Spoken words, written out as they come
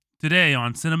Today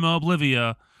on Cinema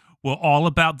Oblivia, we're all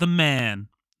about the man.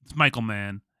 It's Michael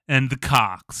Mann and the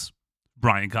Cox,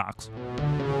 Brian Cox.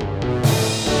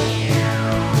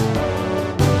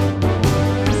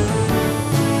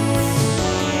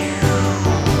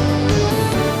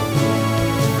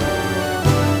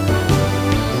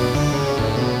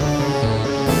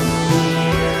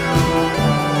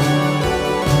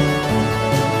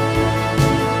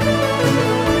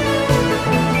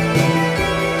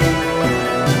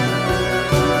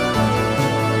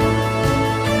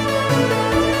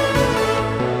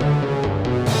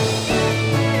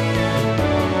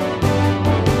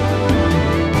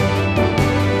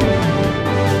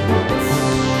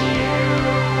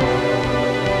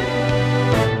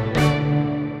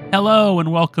 Hello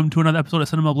and welcome to another episode of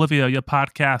Cinema Oblivia, your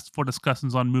podcast for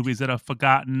discussions on movies that are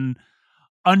forgotten,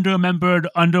 underremembered,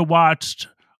 underwatched,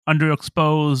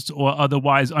 underexposed, or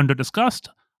otherwise underdiscussed.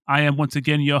 I am once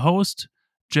again your host,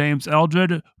 James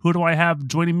Eldred. Who do I have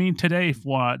joining me today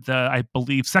for the, I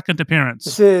believe, second appearance?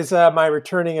 This is my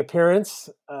returning appearance.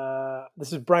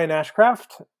 This is Brian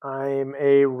Ashcraft. I'm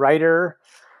a writer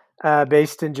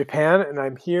based in Japan, and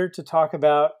I'm here to talk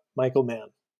about Michael Mann.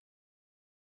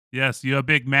 Yes, you're a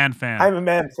big Man fan. I'm a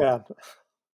Mann fan.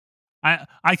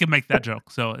 I can make that joke,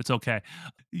 so it's okay.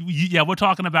 Yeah, we're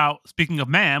talking about, speaking of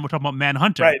Man, we're talking about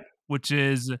Manhunter, Right. which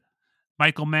is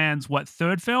Michael Mann's,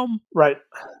 third film? Right.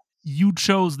 You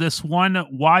chose this one.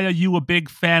 Why are you a big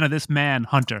fan of this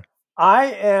Manhunter? I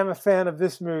am a fan of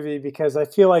this movie because I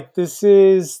feel like this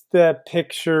is the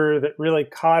picture that really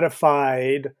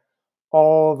codified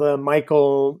all the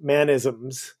Michael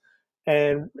Mannisms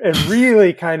and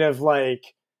really kind of like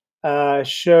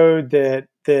showed that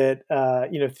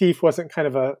Thief wasn't kind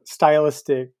of a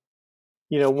stylistic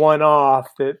one-off.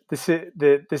 That this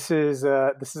is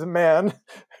a man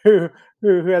who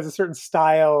has a certain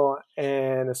style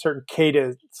and a certain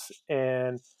cadence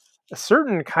and a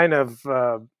certain kind of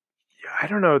I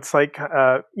don't know. It's like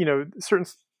certain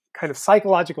kind of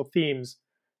psychological themes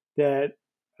that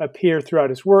appear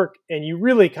throughout his work, and you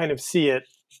really kind of see it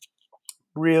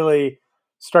really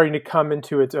starting to come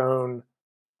into its own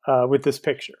with this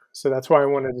picture. So that's why I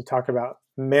wanted to talk about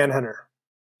Manhunter.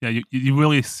 Yeah, you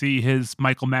really see his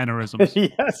Michael Mannerisms.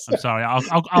 Yes. I'm sorry.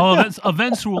 I'll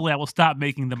eventually I will stop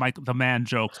making the man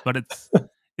jokes, but it's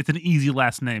an easy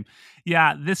last name.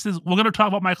 Yeah, we're going to talk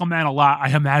about Michael Mann a lot, I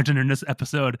imagine, in this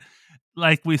episode.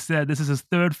 Like we said, this is his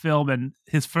third film, and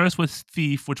his first was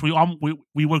Thief, which we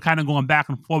were kind of going back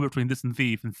and forth between this and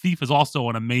Thief is also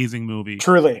an amazing movie.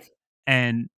 Truly.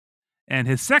 And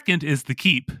his second is The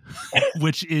Keep,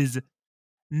 which is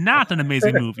not an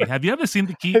amazing movie. Have you ever seen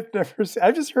The Keep?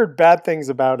 I've just heard bad things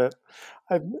about it.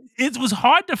 It was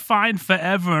hard to find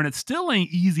forever, and it still ain't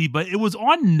easy, but it was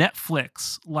on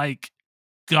Netflix.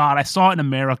 God, I saw it in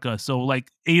America, so 8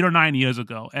 or 9 years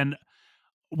ago, and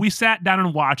we sat down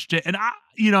and watched it. And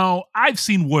I've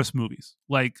seen worse movies,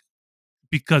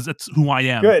 because it's who I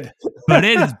am. Good, but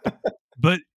it is,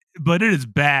 but it is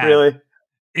bad. Really,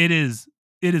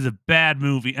 it is a bad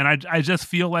movie, and I just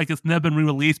feel like it's never been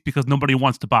re-released because nobody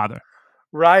wants to bother.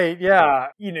 Right? Yeah.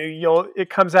 It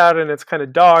comes out and it's kind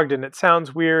of dogged and it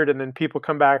sounds weird, and then people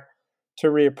come back to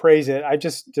reappraise it. I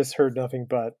just heard nothing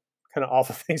but kind of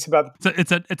awful things about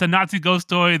it. It's a Nazi ghost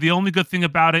story. The only good thing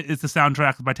about it is the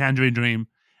soundtrack by Tangerine Dream,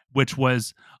 which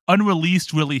was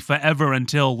unreleased really forever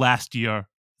until last year.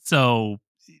 So,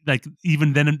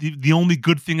 even then, the only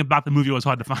good thing about the movie was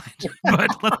hard to find.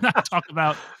 But let's not talk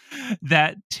about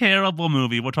that terrible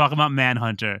movie. We're talking about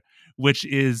Manhunter, which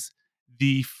is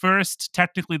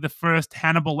technically the first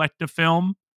Hannibal Lecter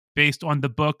film based on the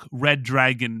book Red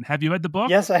Dragon. Have you read the book?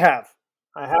 Yes, I have.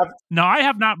 No, I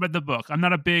have not read the book. I'm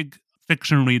not a big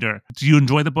fiction reader. Do you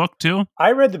enjoy the book too?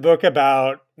 I read the book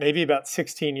maybe about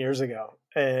 16 years ago.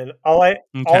 And all I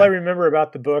remember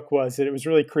about the book was that it was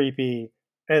really creepy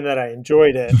and that I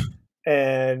enjoyed it.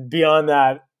 And beyond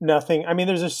that, nothing. I mean,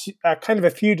 there's a kind of a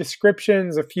few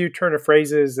descriptions, a few turn of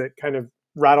phrases that kind of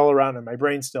rattle around in my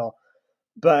brain still.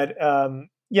 But I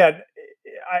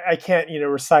can't,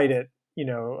 recite it,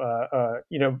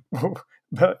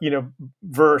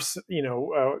 verse,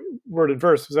 word and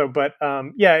verse. So, but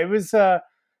it was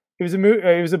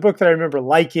a book that I remember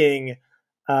liking.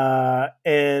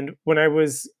 And when I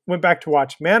went back to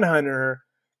watch Manhunter,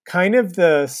 kind of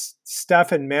the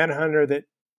stuff in Manhunter that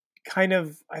kind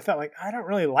of, I felt like, I don't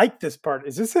really like this part.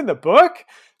 Is this in the book?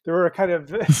 There were kind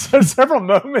of several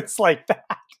moments like that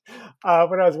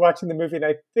when I was watching the movie. And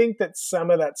I think that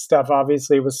some of that stuff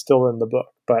obviously was still in the book,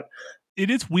 but it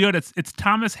is weird. It's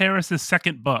Thomas Harris's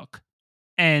second book,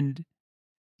 and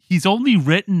he's only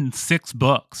written 6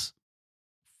 books.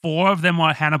 4 of them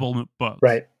are Hannibal books.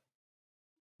 Right.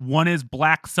 One is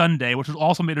Black Sunday, which was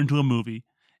also made into a movie,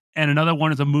 and another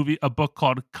one is a book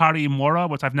called Kari Mora,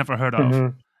 which I've never heard of.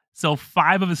 Mhm. So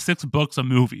 5 of his 6 books are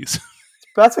movies.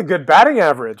 That's a good batting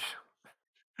average.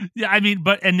 Yeah, I mean,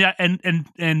 but and yeah,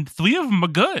 and 3 of them are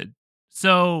good.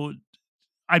 So,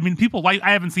 I mean, people like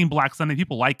I haven't seen Black Sunday,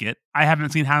 people like it. I haven't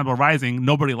seen Hannibal Rising,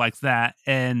 nobody likes that,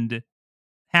 and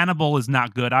Hannibal is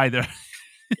not good either.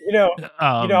 You know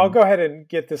I'll Um go ahead and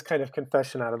get this kind of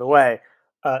confession out of the way.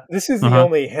 This is the Uh-huh.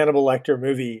 only Hannibal Lecter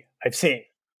movie I've seen.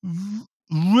 R Yeah,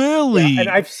 and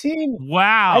Really?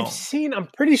 Wow. I'm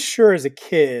pretty sure as a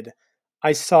kid,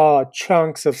 I saw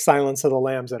chunks of Silence of the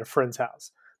Lambs at a friend's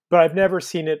house, but I've never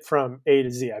seen it from A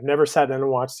to Z. I've never sat down and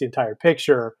watched the entire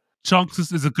picture. Chunks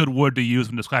is a good word to use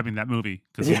when describing that movie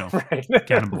because Yeah, right.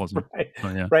 cannibalism. Right, So,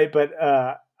 yeah. right, but,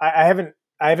 I haven't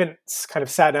kind of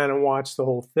sat down and watched the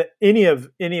whole any of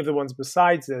the ones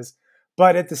besides this,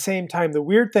 but at the same time, the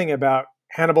weird thing about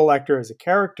Hannibal Lecter as a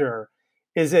character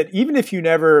is that even if you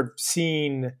never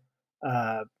seen,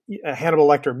 a Hannibal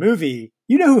Lecter movie,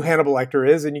 you know who Hannibal Lecter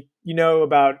is, and you know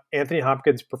about Anthony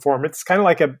Hopkins' performance. It's kinda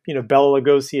like Bela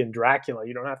Lugosi and Dracula.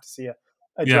 You don't have to see a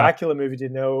Yeah. Dracula movie to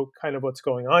know kind of what's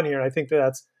going on here, and I think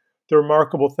that's the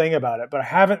remarkable thing about it, but I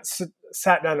haven't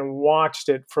sat down and watched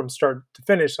it from start to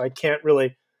finish, so I can't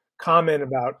really comment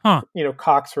about, Huh.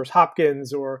 Cox versus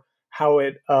Hopkins or how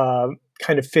it,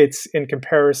 kind of fits in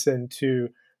comparison to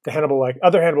the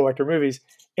other Hannibal Lecter movies,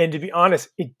 and to be honest,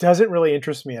 it doesn't really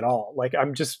interest me at all. Like,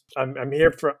 I'm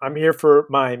here for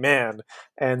my man,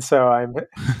 and so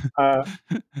uh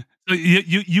So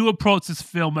you approach this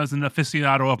film as an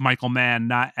aficionado of Michael Mann,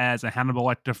 not as a Hannibal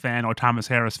Lecter fan or Thomas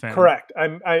Harris fan. Correct.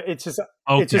 It's just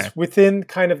Okay. within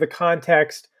kind of the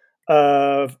context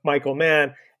of Michael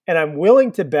Mann, and I'm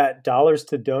willing to bet dollars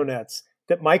to donuts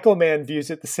that Michael Mann views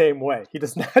it the same way. He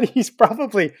does not. He's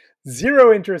probably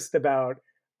zero interest about,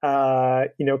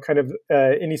 kind of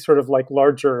any sort of like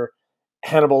larger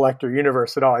Hannibal Lecter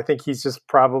universe at all. I think he's just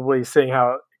probably seeing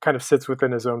how it kind of sits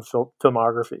within his own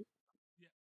filmography.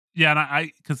 Yeah,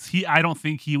 and because I don't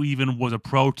think he even was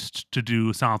approached to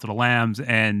do Silence of the Lambs,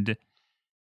 and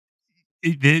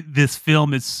this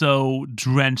film is so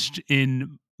drenched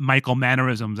in Michael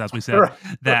mannerisms, as we said, Right.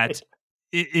 that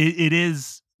Right. it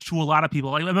is to a lot of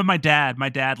people. Like, I remember my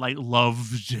dad like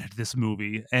loved this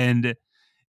movie, and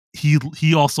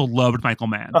he also loved Michael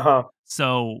Mann. Uh huh.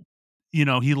 So, he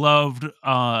loved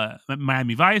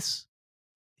Miami Vice.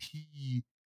 He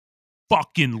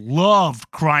fucking loved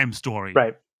Crime Story.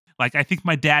 Right. Like, I think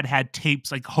my dad had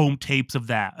tapes, like home tapes of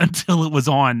that until it was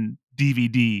on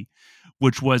DVD,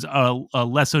 which was a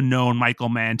lesser known Michael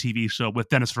Mann TV show with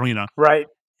Dennis Farina. Right.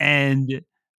 And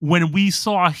when we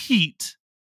saw Heat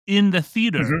in the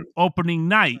theater Mhm. opening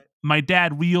night, my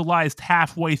dad realized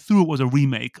halfway through it was a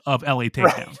remake of LA Right.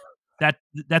 Takedown. That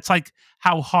that's like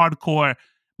how hardcore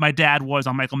my dad was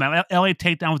on Michael Mann. LA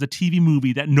Takedown was a TV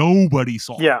movie that nobody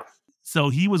saw. Yeah. So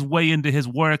he was way into his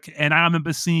work, and I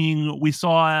remember we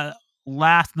saw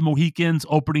Last of the Mohicans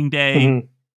opening day,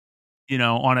 Mhm.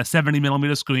 on a 70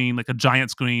 millimeter screen, like a giant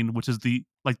screen, which is the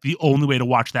only way to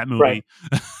watch that Right.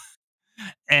 movie.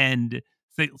 And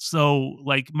so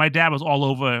like my dad was all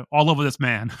over this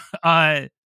man. Uh,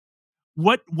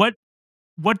 what what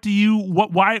do you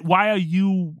what why are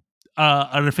you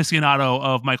an aficionado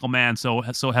of Michael Mann so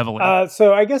heavily?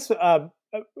 So I guess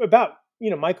about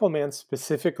Michael Mann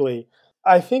specifically,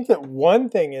 I think that one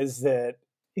thing is that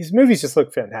his movies just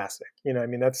look fantastic. I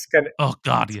mean that's kind of Oh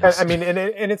God, it's kind. I yes. mean,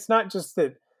 and it's not just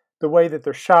that the way that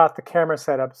they're shot, the camera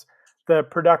setups, the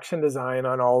production design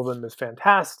on all of them is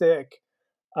fantastic.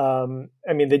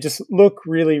 I mean, they just look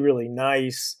really, really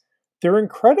nice. They're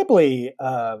incredibly.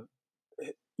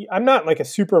 I'm not like a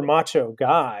super macho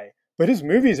guy, but his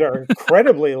movies are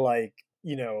incredibly like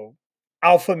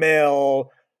alpha male.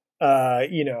 Uh,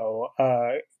 you know,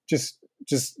 uh, just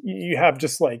you have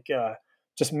just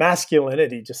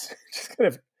masculinity, just just kind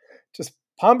of just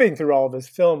pumping through all of his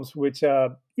films, which I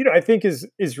think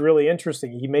is really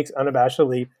interesting. He makes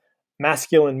unabashedly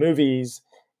masculine movies,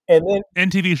 and then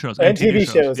And TV shows, and and TV TV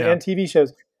shows. shows, Yeah. and TV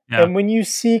shows. Yeah. And when you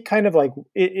see kind of like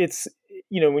it's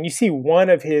when you see one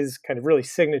of his kind of really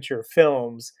signature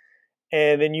films,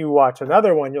 and then you watch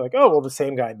another one, you're like, oh well, the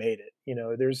same guy made it.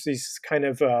 There's these kind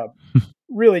of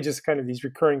really just kind of these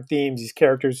recurring themes, these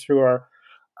characters who are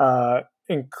uh,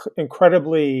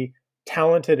 incredibly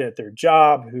talented at their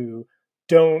job, who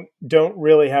don't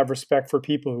really have respect for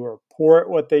people who are poor at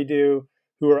what they do,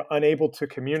 who are unable to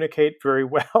communicate very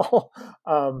well.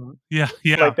 Yeah,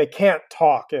 yeah. Like they can't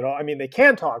talk at all. I mean, they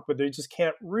can talk, but they just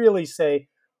can't really say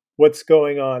what's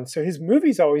going on. So his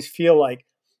movies always feel like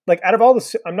like out of all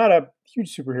I'm not a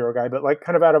huge superhero guy, but like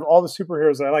kind of out of all the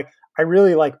superheroes I like, I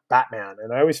really like Batman,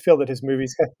 and I always feel that his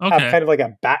movies have Okay. kind of like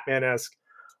a Batman-esque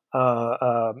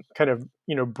kind of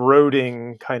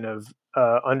brooding kind of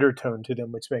undertone to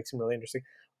them, which makes them really interesting.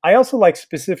 I also like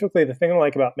specifically the thing I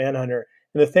like about Manhunter,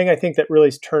 and the thing I think that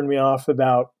really turned me off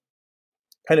about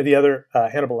kind of the other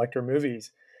Hannibal Lecter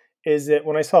movies is that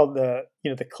when I saw the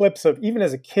clips of, even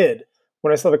as a kid,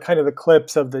 when I saw the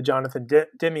clips of the Jonathan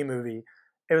Demme movie,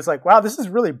 it was like, wow, this is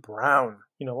really brown.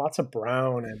 Lots of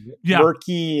brown and Yeah.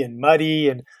 murky and muddy,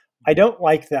 and I don't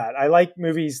like that. I like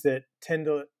movies that tend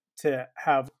to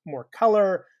have more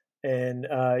color and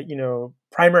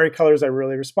primary colors I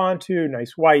really respond to,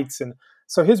 nice whites, and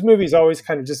so his movies always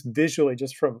kind of just visually,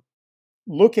 just from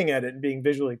looking at it and being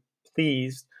visually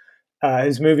pleased,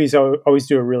 his movies always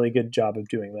do a really good job of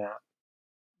doing that.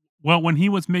 Well, when he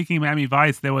was making Miami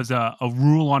Vice, there was a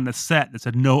rule on the set that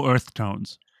said no earth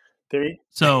tones. There you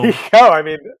So go. I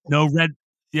mean, no red,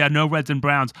 yeah, no reds and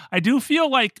browns. I do feel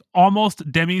like almost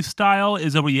Demi's style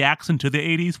is a reaction to the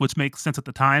 80s, which makes sense at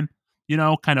the time,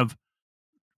 kind of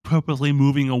purposely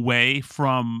moving away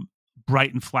from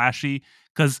bright and flashy.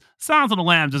 Because Silence of the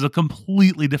Lambs is a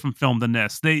completely different film than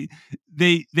this. They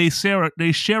share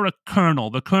a kernel.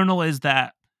 The kernel is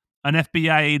that an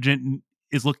FBI agent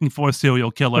is looking for a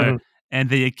serial killer, mhm, and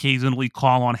they occasionally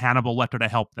call on Hannibal Lecter to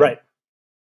help them. right,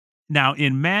 Now,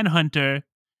 in Manhunter,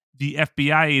 the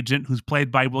FBI agent, who's played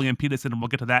by William Peterson, and we'll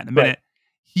get to that in a right. minute,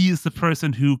 he is the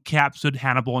person who captured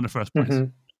Hannibal in the first place.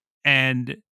 Mhm,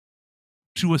 And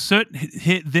to a certain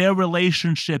their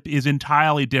relationship is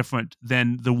entirely different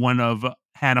than the one of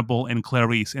Hannibal and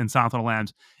Clarice in Silence of the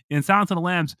Lambs. In Silence of the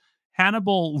Lambs,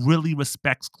 Hannibal really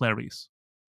respects Clarice,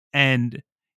 and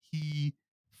he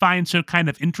finds her kind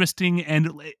of interesting. And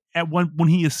at when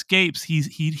he escapes,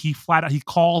 he flat out he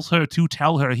calls her to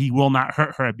tell her he will not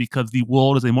hurt her because the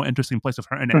world is a more interesting place with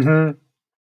her in it. mhm.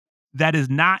 That is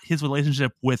not his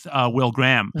relationship with Will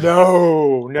Graham.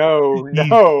 No, no, He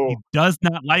no. does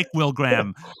not like Will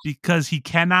Graham because he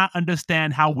cannot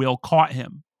understand how Will caught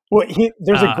him. Well,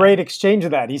 there's a Uh, great exchange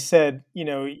of that. He said, he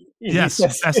yes,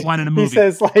 says best line in the he movie.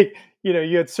 says, like,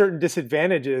 you had certain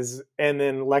disadvantages, and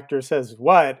then Lecter says,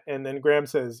 "What?" And then Graham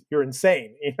says, "You're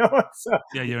insane." So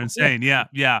Yeah, you're yeah. insane. Yeah,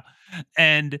 yeah.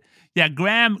 And yeah,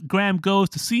 Graham goes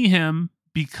to see him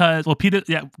because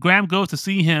Graham goes to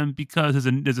see him because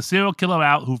there's a serial killer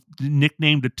out who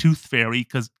nicknamed the Tooth Fairy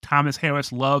because Thomas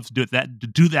Harris loves to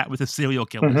do that with his serial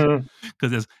killers. Mhm. Because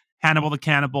there's Hannibal the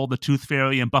Cannibal, the Tooth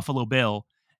Fairy, and Buffalo Bill.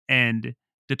 And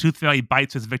the Tooth Fairy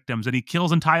bites his victims and he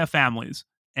kills entire families.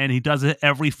 And he does it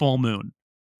every full moon.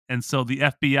 And so the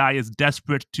FBI is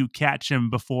desperate to catch him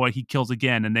before he kills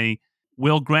again. And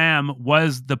Will Graham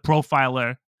was the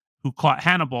profiler who caught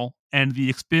Hannibal, and the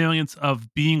experience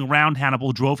of being around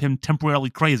Hannibal drove him temporarily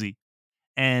crazy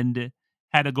and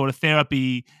had to go to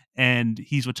therapy. And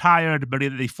he's retired, but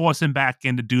they force him back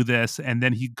in to do this. And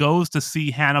then he goes to see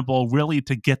Hannibal really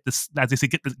to get this, as they say,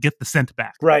 get the scent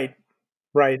back. Right,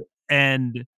 right.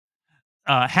 And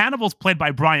Hannibal's played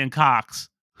by Brian Cox,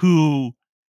 who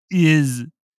is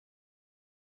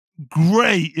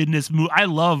great in this movie. I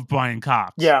love Brian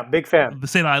Cox. Yeah, big fan.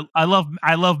 Saying I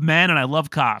love men and I love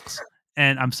Cox.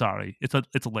 And I'm sorry, it's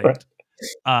Right.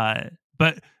 late.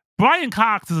 But Brian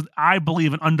Cox is, I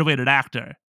believe, an underrated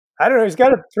actor. I don't know, he's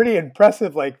got a pretty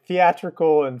impressive, like,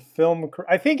 theatrical and film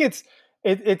I think it's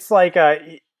like,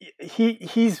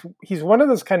 he's one of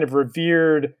those kind of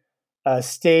revered,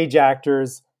 stage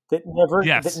actors that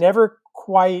Yes, never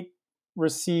quite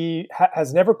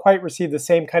has never quite received the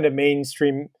same kind of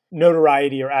mainstream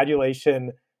notoriety or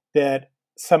adulation that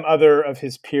some other of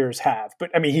his peers have. But,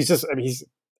 I mean, he's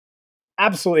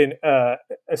absolutely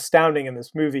astounding in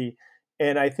this movie,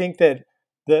 and I think that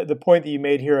the point that you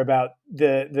made here about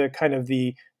the kind of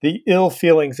the ill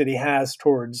feelings that he has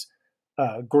towards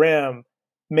Graham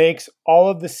makes all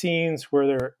of the scenes where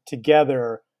they're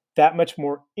together that much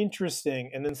more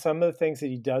interesting, and then some of the things that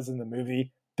he does in the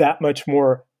movie that much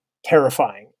more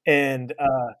terrifying. And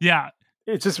yeah,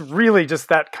 it's just really just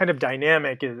that kind of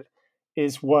dynamic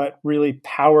is what really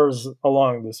powers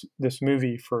along this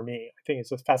movie for me. I think it's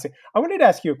just fascinating. I wanted to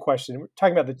ask you a question. We're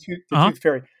talking about the uh huh. Tooth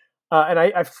Fairy, and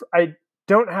I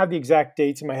don't have the exact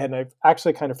dates in my head, and I've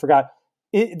actually kind of forgot.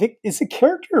 Is the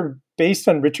character based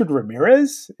on Richard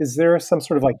Ramirez? Is there some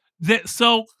sort of like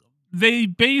So they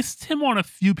based him on a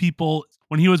few people.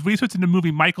 When he was researching the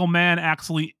movie, Michael Mann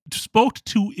actually spoke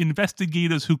to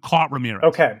investigators who caught Ramirez.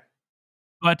 okay,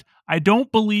 But I don't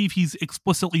believe he's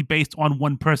explicitly based on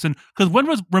one person. Because when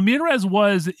was Ramirez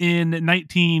was in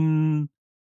 19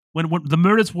 when the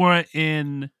murders were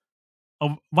in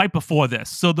right before this.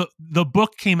 So the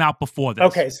book came out before this,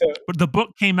 Okay, so but the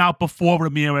book came out before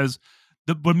Ramirez.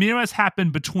 The Ramirez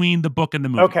happened between the book and the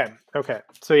movie. okay, okay.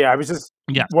 So yeah, I was just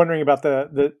Yes. wondering about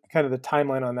the kind of the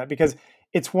timeline on that because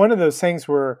it's one of those things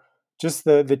where just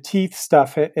the teeth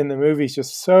stuff in the movie is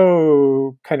just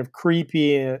so kind of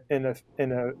creepy and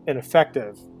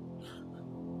effective.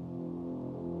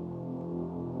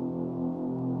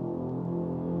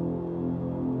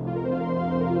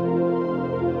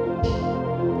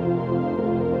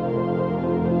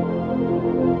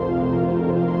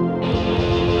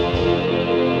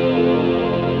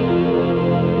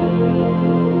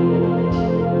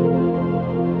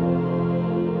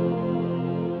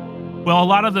 Well, a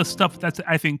lot of the stuff that's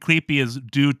I think creepy is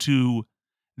due to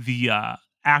the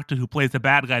actor who plays the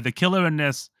bad guy. The killer in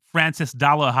this, Francis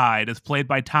Dolarhyde, is played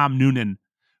by Tom Noonan,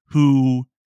 who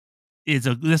is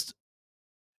a this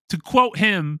to quote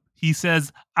him, he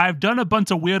says, "I've done a bunch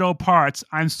of weirdo parts.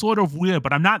 I'm sort of weird,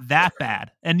 but I'm not that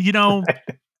bad." And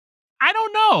I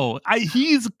don't know.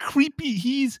 He's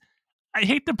creepy. I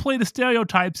hate to play the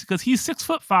stereotypes because he's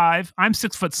 6'5". I'm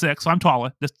 6'6", so I'm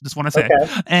taller. Just want to say,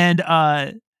 Okay,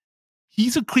 and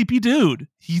he's a creepy dude.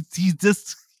 He's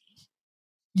just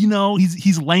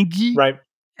he's lanky, right.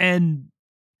 and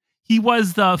he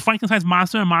was the Frankenstein's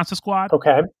monster in Monster Squad.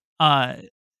 Okay, Uh,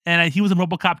 and he was in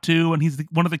RoboCop 2, and he's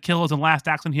one of the killers in Last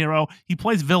Action Hero. He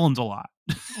plays villains a lot,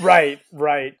 right,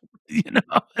 right. you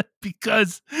know,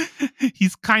 because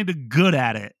he's kind of good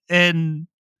at it. And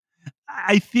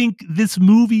I think this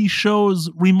movie shows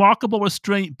remarkable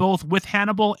restraint both with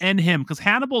Hannibal and him, because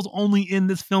Hannibal's only in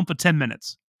this film for 10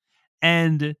 minutes.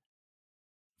 And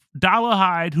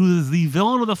Dolarhyde, who is the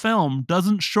villain of the film,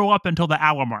 doesn't show up until the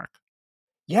hour mark.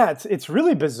 Yeah, it's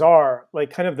really bizarre, like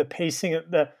kind of the pacing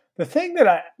of the thing that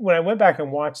I when I went back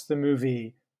and watched the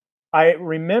movie, I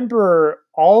remember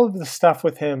all of the stuff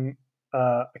with him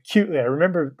acutely. I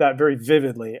remember that very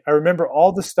vividly. I remember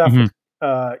all the stuff with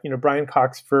Mhm. Brian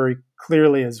Cox very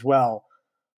clearly as well.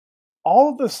 All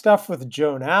of the stuff with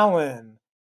Joan Allen,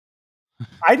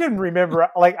 I didn't remember.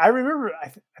 Like I remember,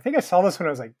 I think I saw this when I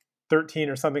was like 13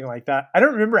 or something like that. I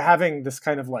don't remember having this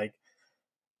kind of like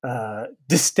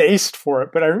distaste for it,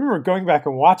 but I remember going back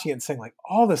and watching it and saying like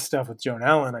all this stuff with Joan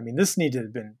Allen. I mean, this needed to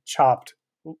have been chopped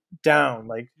down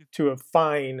like to a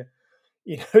fine,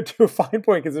 to a fine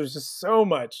point because there's just so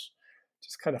much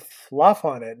just kind of fluff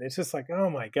on it, and it's just like, oh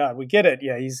my god, we get it.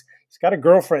 Yeah, he's got a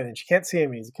girlfriend and she can't see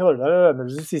him. He's a killer. Da, da, da. And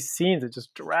there's just these scenes that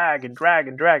just drag and drag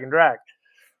and drag and drag.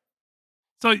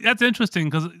 So that's interesting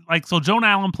because, so Joan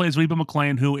Allen plays Reba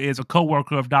McClane, who is a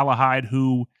coworker of Dolarhyde,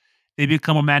 who they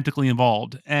become romantically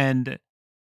involved. And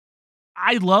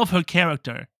I love her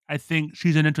character. I think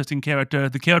she's an interesting character.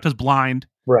 The character's blind,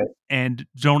 Right. and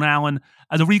Joan Allen,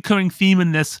 as a recurring theme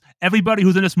in this, everybody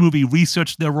who's in this movie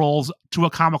researched their roles to a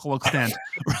comical extent.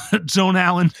 Joan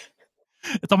Allen,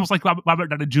 it's almost like Robert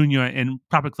Downey Jr. in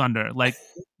Tropic Thunder. Like,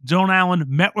 Joan Allen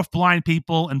met with blind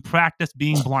people and practiced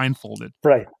being blindfolded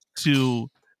Right. to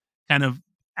kind of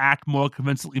act more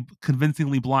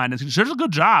convincingly blind. And she does a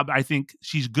good job. I think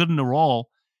she's good in the role.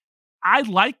 I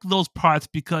like those parts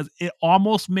because it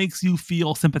almost makes you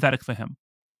feel sympathetic for him.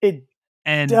 It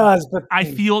And does, but I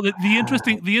feel that the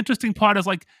interesting part is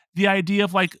like the idea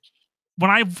of like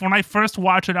when I first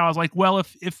watched it, I was like, well,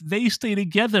 if they stay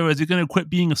together, is he going to quit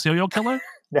being a serial killer?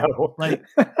 no. Like,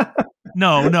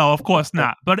 no, of course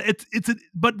not. But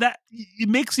but that it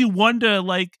makes you wonder.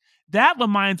 Like, that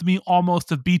reminds me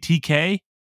almost of BTK,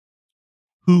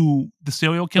 who the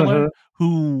serial killer Mhm.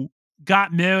 who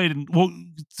got married and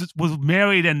was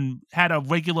married and had a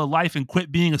regular life and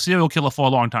quit being a serial killer for a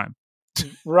long time.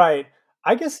 Right.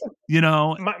 I guess You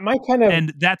know, my kind of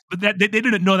and that they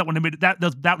didn't know that when they made it, that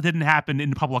didn't happen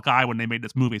in the public eye when they made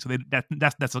this movie. So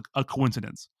that's a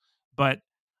coincidence. But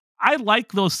I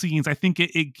like those scenes. I think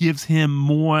it gives him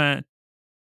more.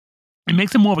 It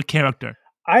makes him more of a character.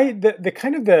 the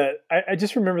kind of I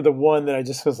just remember the one that I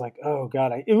just was like, oh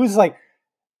god, it was like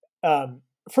um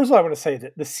first of all I want to say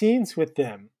that the scenes with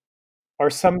them are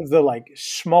some of the like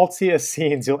schmaltziest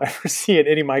scenes you'll ever see in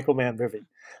any Michael Mann movie.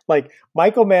 Like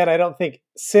Michael Mann, I don't think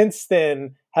since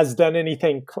then has done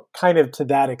anything kind of to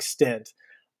that extent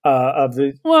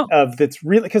Well, of that's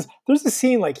really because there's a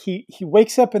scene like he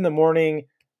wakes up in the morning,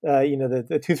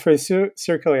 the Tooth Fairy serial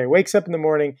killer wakes up in the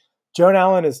morning. Joan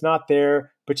Allen is not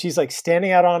there, but she's like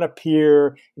standing out on a pier,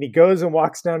 and he goes and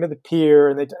walks down to the pier,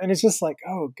 and it's just like,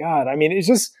 oh god. I mean, it's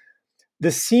just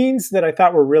the scenes that I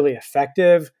thought were really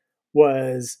effective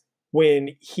was when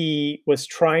he was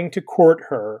trying to court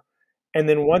her, and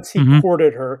then once he mhm.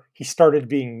 courted her, he started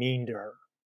being mean to her.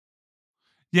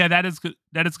 Yeah, that is good.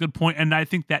 That is a good point, and I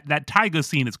think that tiger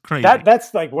scene is That crazy.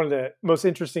 that's like one of the most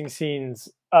interesting scenes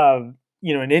of,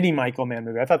 in any Michael Mann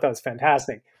movie. I thought that was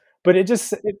fantastic. But it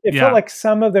felt Yeah. like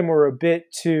some of them were a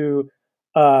bit too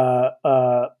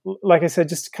like I said,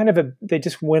 just kind of they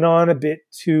just went on a bit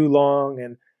too long,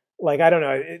 and like I don't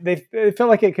know, they felt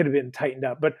like it could have been tightened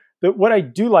up. But what I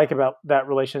do like about that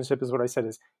relationship is what I said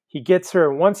is he gets her,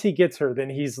 and once he gets her, then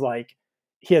he's like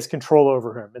he has control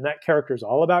over him, and that character is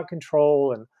all about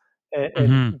control Mhm.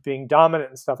 and being dominant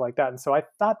and stuff like that. And so I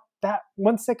thought that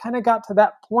once it kind of got to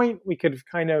that point, we could have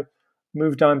kind of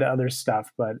moved on to other stuff.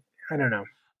 But I don't know.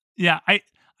 Yeah,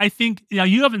 I think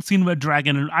you haven't seen Red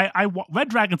Dragon, and Red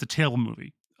Dragon's a terrible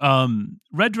movie.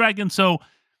 Red Dragon. So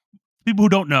people who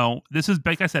don't know, this is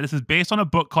like I said, this is based on a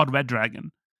book called Red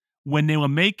Dragon. When they were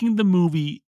making the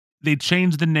movie, they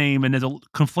changed the name, and there's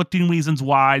conflicting reasons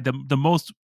why. The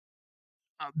most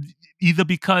uh, either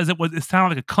because it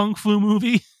sounded like a kung fu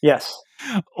movie, Yes,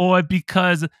 or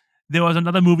because there was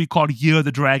another movie called Year of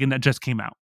the Dragon that just came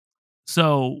out.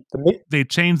 So the they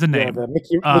changed the yeah, name. the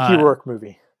Mickey Uh, Rourke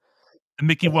movie. the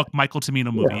Mickey Rourke, Michael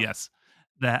Cimino movie, Yeah, yes.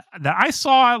 That I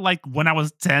saw like when I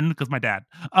was 10 because my dad.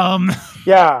 Um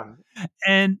yeah.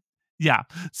 and yeah.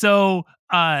 So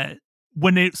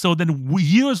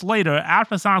years later,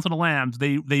 after Silence of the Lambs,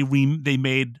 they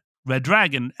made Red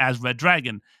Dragon as Red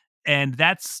Dragon. And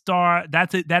that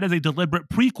is a deliberate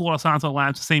prequel of Silence of the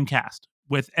Lambs, same cast,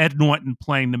 with Ed Norton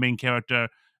playing the main character,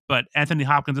 but Anthony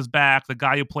Hopkins is back. The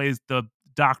guy who plays the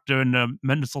doctor in the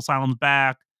mental asylum's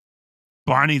back.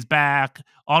 Barney's back.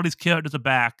 All these characters are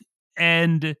back.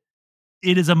 And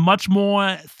it is a much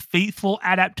more faithful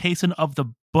adaptation of the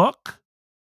book.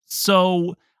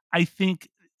 So I think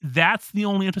that's the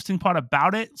only interesting part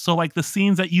about it. So, like the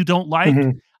scenes that you don't like, Hmm.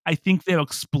 I think they're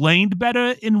explained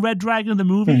better in Red Dragon, the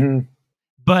movie, Hmm.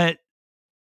 but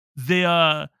they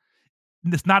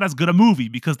it's not as good a movie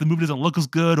because the movie doesn't look as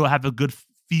good or have a good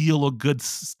feel or good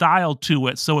style to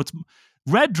it. So it's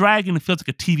Red Dragon feels like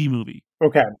a TV movie.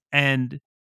 Okay. And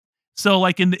so,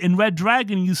 like in Red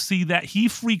Dragon, you see that he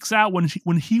freaks out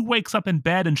when he wakes up in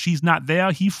bed and she's not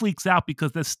there. He freaks out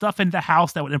because there's stuff in the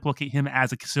house that would implicate him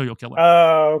as a serial killer,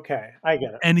 Oh, okay. I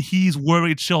get it. and he's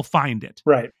worried she'll find it.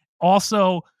 Right.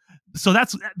 Also, so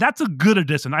that's a good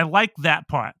addition. I like that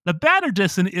part. The bad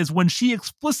addition is when she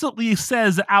explicitly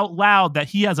says out loud that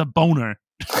he has a boner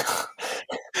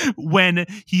when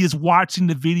he is watching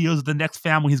the videos of the next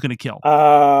family he's going to kill.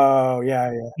 Oh,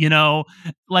 yeah, yeah. You know,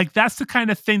 like that's the kind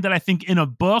of thing that I think in a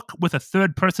book with a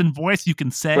third person voice you can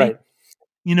say, Right.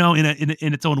 in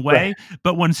its own Right. way.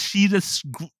 But when she just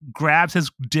grabs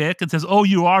his dick and says, "Oh,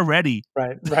 you are ready,"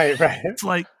 Right. Right. Right. it's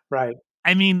like, Right.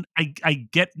 I mean, I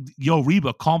get, yo,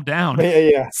 Reba, calm down. Yeah,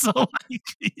 yeah. So like,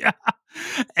 yeah,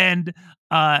 and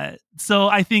so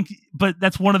I think, but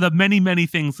that's one of the many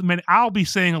things. I mean, I'll be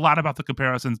saying a lot about the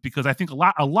comparisons because I think a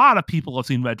lot of people have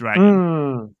seen Red Dragon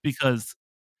Mm. because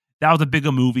that was a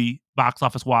bigger movie box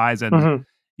office wise, and Mhm.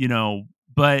 you know,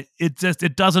 but it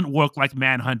doesn't work like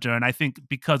Manhunter, and I think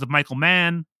because of Michael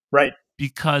Mann, Right.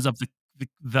 because of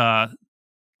the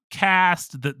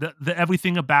cast, the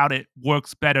everything about it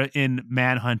works better in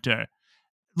Manhunter.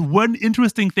 One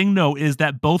interesting thing though is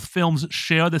that both films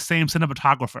share the same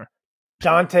cinematographer.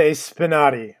 Dante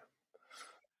Spinati.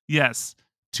 Yes,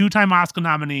 two-time Oscar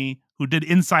nominee who did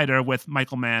Insider with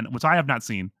Michael Mann, which I have not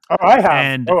seen, Oh, I have.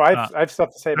 and Oh, I've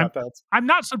stuff to say I'm about that. I'm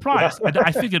not Yeah. surprised.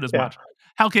 I figured as Yeah. much.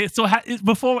 Okay, so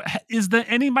is there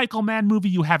any Michael Mann movie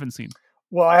you haven't seen?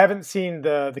 Well, I haven't seen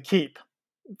the Keep,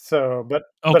 so but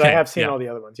I Okay, have seen yeah, all the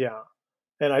other ones, yeah.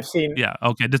 And I've seen yeah,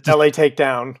 okay. This just LA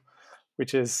Takedown,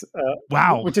 which is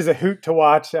wow. which is a hoot to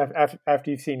watch after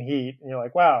you've seen Heat, and you're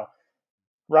like, wow,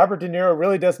 Robert De Niro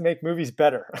really does make movies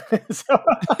better. So,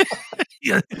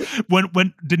 Yeah, when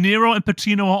De Niro and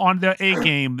Pacino are on their A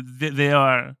game, they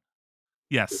are,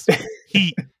 yes.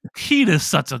 He Heat is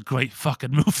such a great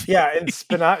fucking movie. yeah, and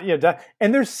Spinati, yeah,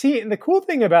 and and the cool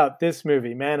thing about this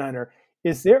movie, Manhunter,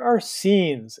 is there are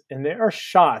scenes and there are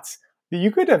shots that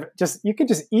you could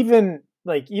just even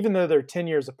like even though they're 10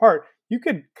 years apart, you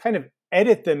could kind of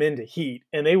edit them into Heat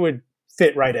and they would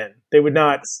fit right in. They would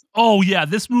not. Oh yeah,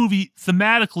 this movie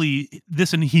thematically,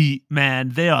 this and Heat, man,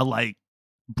 they are like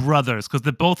brothers because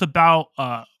they're both about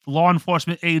a law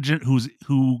enforcement agent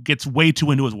who gets way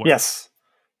too into his work Yes.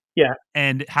 Yeah.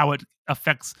 and how it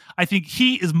affects. I think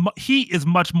he is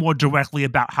much more directly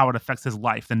about how it affects his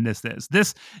life than this is.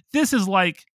 This is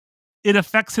like it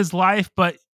affects his life,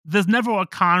 but there's never a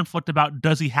conflict about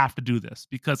does he have to do this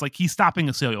because like he's stopping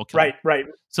a serial killer. Right. Right.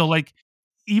 So like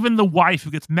even the wife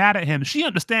who gets mad at him, she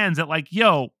understands that like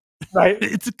yo, Right.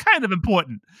 It's kind of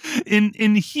important.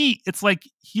 In Heat, it's like,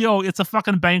 "Yo, it's a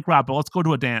fucking bank robber. Let's go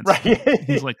to a dance." He's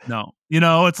Right. like, "No." You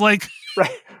know, it's like Right,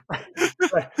 right,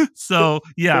 right. so,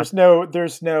 yeah. There's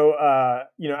no,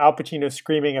 Al Pacino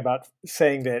screaming about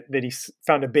saying that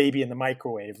found a baby in the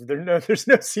microwave. There's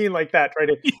no scene like that trying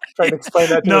to explain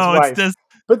that to his No, wife.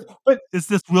 But but it's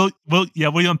this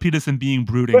William Peterson being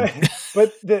brooding.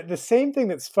 but but the same thing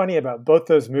that's funny about both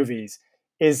those movies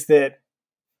is that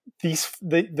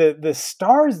the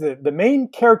stars, the main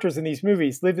characters in these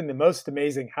movies live in the most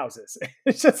amazing houses.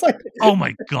 It's just like Oh my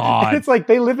and god. it's like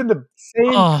they live in the they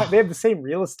Oh, have the same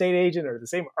real estate agent or the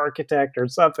same architect or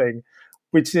something,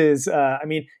 which is I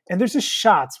mean, and there's just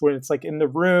shots where it's like in the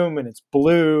room and it's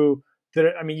blue that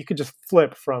I mean, you could just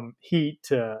flip from Heat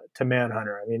to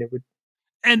Manhunter. I mean, it would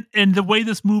and the way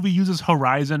this movie uses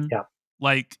horizon, yeah.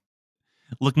 like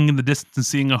looking in the distance and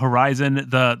seeing a horizon,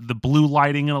 the blue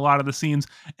lighting in a lot of the scenes,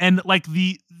 and like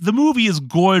the movie is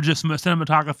gorgeous from a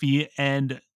cinematography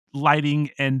and lighting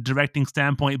and directing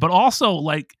standpoint, but also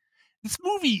like this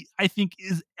movie I think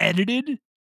is edited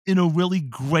in a really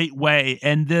great way.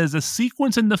 And there's a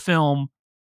sequence in the film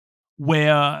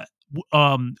where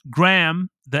Graham,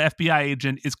 the FBI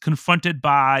agent, is confronted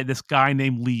by this guy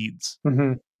named Leeds,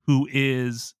 Mhm, who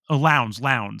is a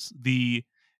Lowndes, the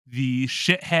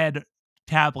shithead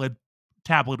tablet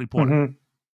reporter. mhm,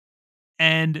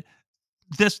 And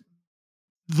this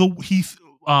the he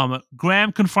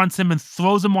Graham confronts him and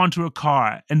throws him onto a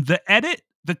car. And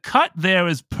the cut there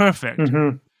is perfect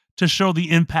mhm, to show the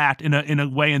impact in a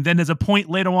way. And then there's a point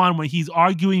later on when he's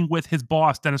arguing with his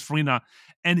boss, Dennis Farina,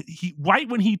 and he right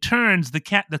when he turns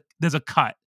there's a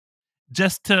cut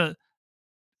just to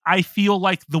I feel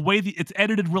like the way it's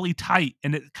edited really tight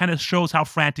and it kind of shows how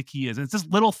frantic he is. And it's just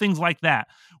little things like that.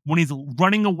 When he's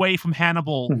running away from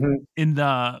Hannibal mhm. in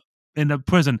the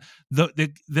prison,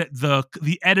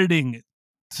 the editing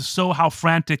to show how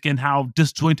frantic and how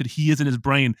disjointed he is in his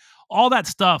brain, all that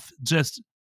stuff just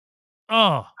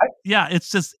oh yeah, it's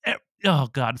just oh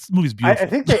god, this movie's I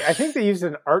beautiful. think they used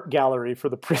an art gallery for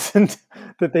the prison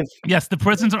that they Yes, the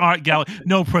prisons are art gallery.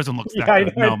 No prison looks yeah, that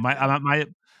good. No, my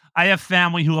I have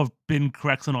family who have been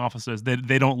correctional officers. They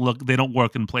don't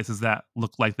work in places that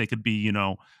look like they could be,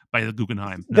 by the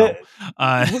Guggenheim. the No.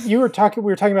 Uh, we were talking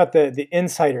about the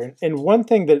Insider, and one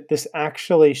thing that this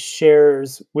actually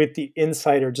shares with the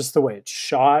Insider, just the way it's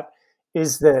shot,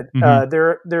 is that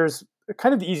mhm. there's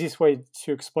kind of the easiest way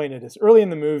to explain it is early in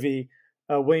the movie,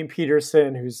 William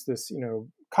Peterson, who's this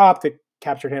cop that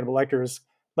captured Hannibal Lecter, is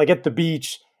like at the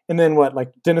beach, and then what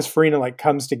like Dennis Farina like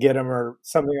comes to get him or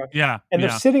something, Yeah, and they're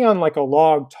yeah. sitting on like a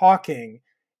log talking.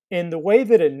 And the way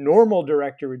that a normal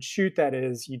director would shoot that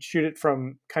is you'd shoot it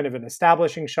from kind of an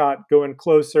establishing shot, go in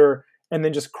closer, and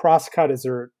then just cross cut as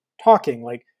they're talking,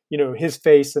 like, his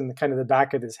face and the kind of the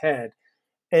back of his head.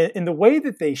 And the way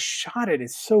that they shot it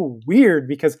is so weird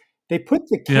because they put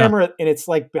the Yeah. camera and it's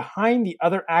like behind the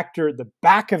other actor, the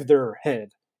back of their head,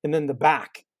 and then the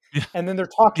back. Yeah. And then they're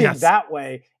talking Yes. that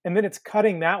way, and then it's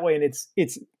cutting that way, and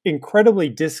it's incredibly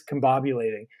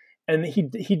discombobulating. And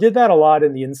he did that a lot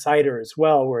in The Insider as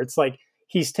well, where it's like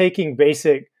he's taking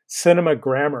basic cinema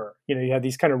grammar. You have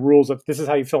these kind of rules of this is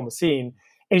how you film a scene,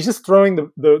 and he's just throwing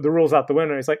the rules out the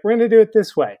window. He's like, we're going to do it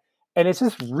this way, and it's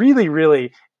just really,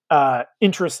 really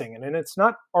interesting. And it's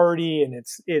not arty, and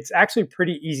it's actually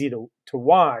pretty easy to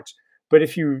watch. But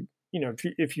if you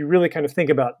really kind of think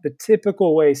about the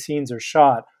typical way scenes are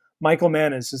shot, Michael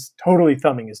Mann is just totally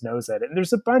thumbing his nose at it. And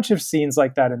there's a bunch of scenes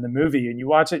like that in the movie, and you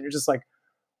watch it, and you're just like,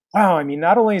 wow. I mean,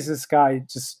 not only is this guy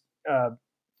just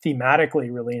thematically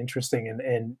really interesting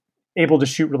and able to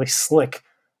shoot really slick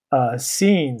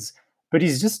scenes, but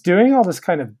he's just doing all this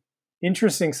kind of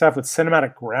interesting stuff with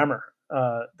cinematic grammar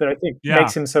that I think Yeah.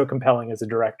 makes him so compelling as a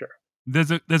director.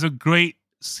 There's a great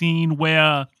scene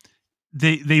where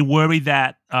they worry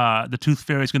that the Tooth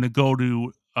Fairy is gonna go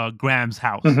to Graham's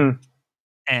house. Hmm.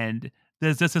 And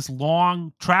there's just this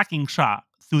long tracking shot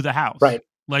through the house. Right,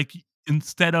 Like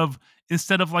instead of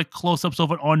like close-ups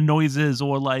over on noises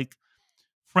or like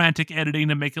frantic editing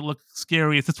to make it look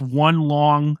scary, it's just one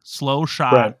long slow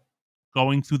shot right.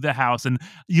 going through the house, and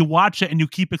you watch it and you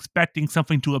keep expecting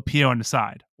something to appear on the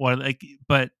side or like,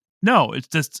 but no, it's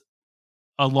just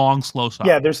a long slow shot.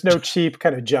 Yeah, there's no cheap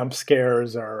kind of jump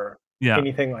scares or Yeah.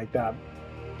 anything like that.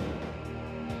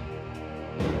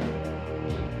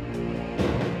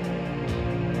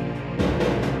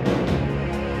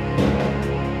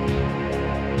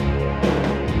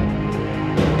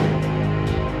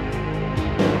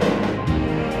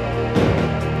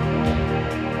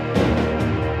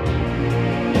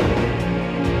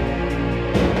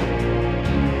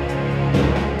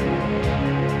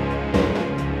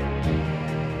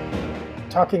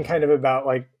 talking kind of about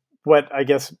like what I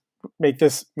guess make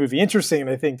this movie interesting, and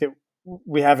I think that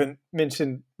we haven't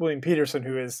mentioned William Peterson,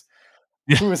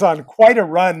 Yeah. who was on quite a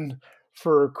run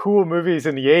for cool movies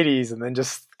in the '80s, and then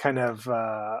just kind of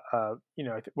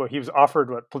well, he was offered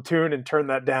what Platoon and turned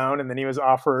that down, and then he was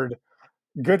offered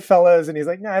Goodfellas, and he's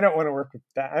like, no, I don't want to work with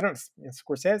that. I don't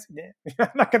Scorsese. Yeah. I'm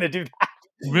not going to do that.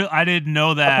 I didn't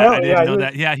know that. I Apparently, didn't yeah, know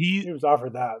that. Yeah, he was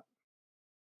offered that.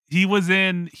 he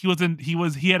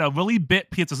had a really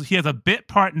he has a bit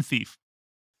part in Thief.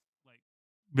 Like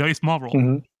very small role.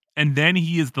 Mhm. And then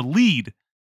he is the lead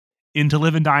in To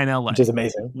Live and Die in LA, Which is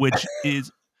amazing. which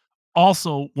is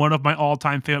also one of my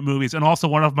all-time favorite movies and also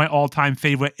one of my all-time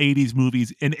favorite 80s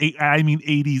movies. And I mean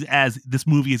 80s as this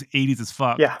movie is 80s as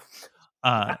fuck. Yeah.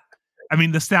 I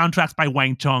mean the soundtrack's by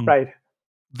Wang Chung. Right.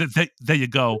 There you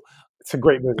go. It's a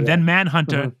great movie. And then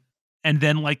Manhunter, Mhm. and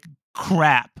then like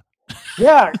crap.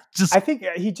 Yeah, Just I think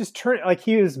he just turned like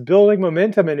he was building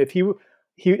momentum, and if he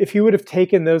would have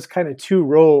taken those kind of two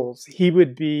roles, he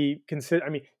would be considered. I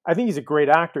mean, I think he's a great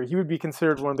actor. He would be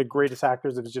considered one of the greatest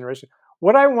actors of his generation.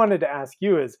 What I wanted to ask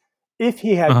you is, if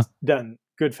he had uh done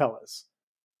Goodfellas,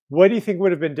 what do you think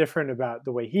would have been different about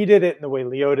the way he did it and the way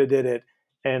Leota did it?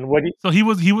 And what do you, so he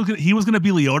was gonna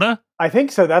be Leota. I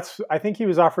think so. I think he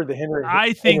was offered the Henry. I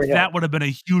Henry think Hill. that would have been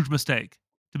a huge mistake,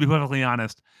 to be perfectly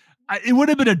honest. It would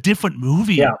have been a different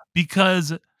movie Yeah.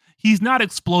 because he's not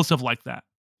explosive like that.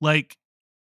 Like,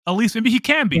 at least maybe he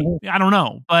can be. Mhm. I don't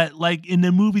know. But like in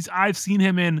the movies I've seen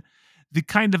him in, the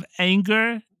kind of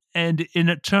anger and in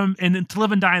To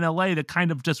Live and Die in LA, the kind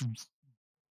of just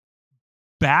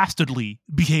bastardly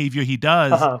behavior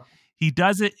Uh-huh. he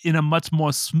does it in a much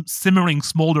more simmering,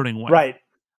 smoldering way. Right.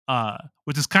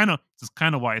 Which is kind of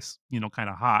why it's kind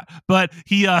of hot. But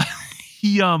he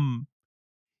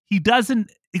he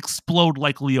doesn't explode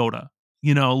like Leota.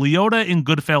 Leota in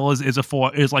Goodfellas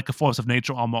is like a force of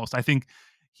nature almost. I think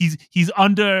we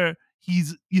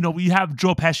have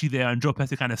Joe Pesci there, and Joe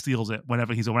Pesci kind of steals it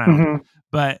whenever he's around. Mhm.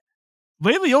 But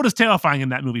Ray Liotta's terrifying in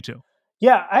that movie too.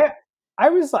 Yeah, I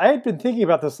had been thinking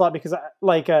about this a lot because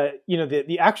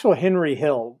the actual Henry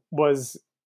Hill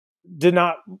did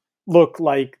not look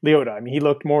like Leota. I mean, he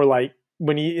looked more like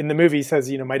when he in the movie he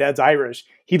says, my dad's Irish.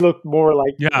 He looked more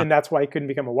like, Yeah, and that's why he couldn't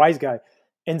become a wise guy.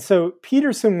 And so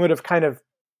Peterson would have kind of,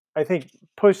 I think,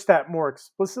 pushed that more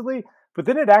explicitly. But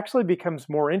then it actually becomes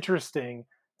more interesting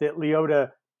that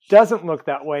Leota doesn't look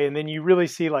that way, and then you really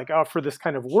see like, oh, for this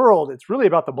kind of world, it's really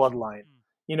about the bloodline.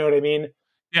 You know what I mean?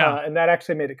 yeah, And that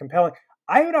actually made it compelling.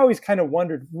 I had always kind of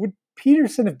wondered, would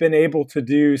Peterson have been able to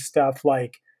do stuff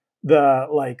like the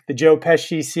Joe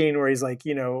Pesci scene where he's like,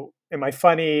 am I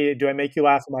funny? Do I make you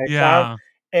laugh? Am I a clown?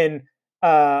 yeah, And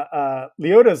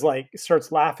Leota's like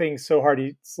starts laughing so hard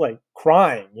he's like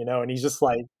crying, and he's just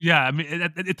like, yeah. I mean,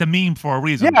 it's a meme for a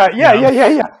reason. yeah, yeah, yeah, yeah,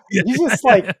 yeah. He's just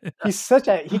like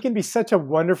Yeah. he can be such a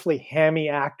wonderfully hammy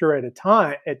actor at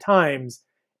times,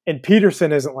 and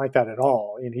Peterson isn't like that at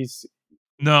all. And he's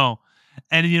No.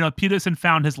 And Peterson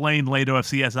found his lane later of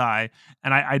CSI,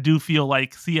 and I do feel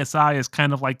like CSI is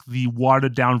kind of like the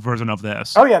watered down version of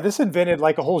this. oh yeah, this invented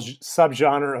like a whole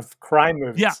subgenre of crime Yeah,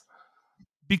 movies.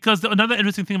 because another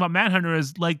interesting thing about Manhunter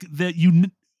is like that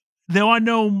there are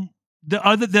no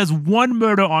there's one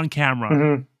murder on camera,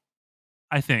 Mhm.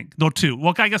 I think. No, two.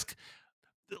 Well, I guess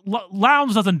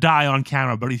Lowndes doesn't die on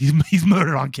camera, but he's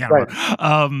murdered on camera.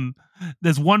 Right.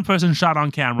 There's one person shot on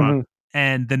camera, Mhm.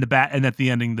 and then and at the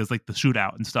ending there's like the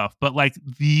shootout and stuff. But like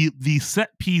the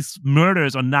set piece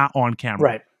murders are not on camera.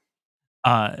 Right.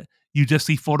 Uh, you just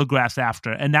see photographs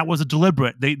after, and that was a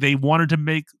deliberate. They wanted to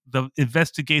make the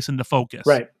investigation the focus.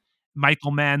 Right.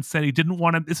 Michael Mann said he didn't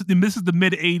want to. This is the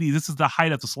mid '80s. This is the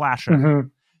height of the slasher.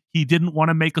 Mhm. He didn't want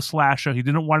to make a slasher. He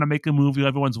didn't want to make a movie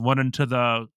everyone's running to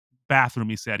the bathroom.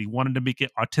 He said he wanted to make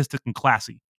it artistic and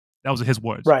classy. That was his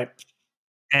words. Right.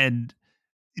 And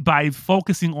by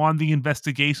focusing on the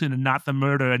investigation and not the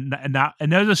murder, and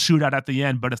there's a shootout at the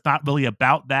end, but it's not really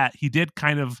about that. He did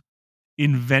kind of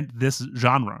invent this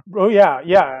genre. Oh yeah,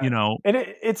 yeah. You know, And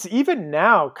it's even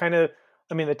now kind of.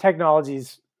 I mean, the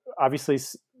technology's obviously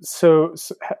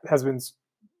has been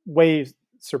way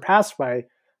surpassed by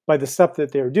the stuff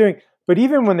that they were doing. But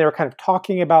even when they were kind of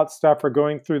talking about stuff or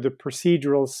going through the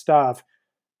procedural stuff,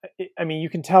 I mean, you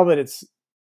can tell that it's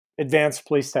advanced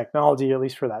police technology, at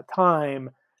least for that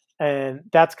time. And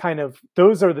that's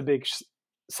those are the big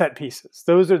set pieces.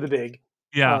 Those are the big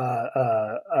yeah.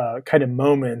 kind of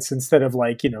moments instead of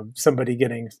like, somebody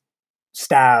getting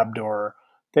stabbed or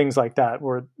things like that,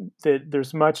 where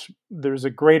there's a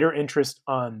greater interest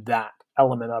on that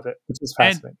element of it, which is And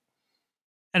fascinating.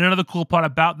 another cool part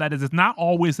about that is it's not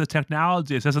always the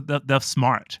technology. It's just that they're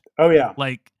smart. Oh yeah.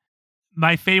 Like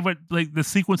my favorite, like the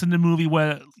sequence in the movie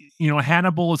where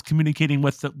Hannibal is communicating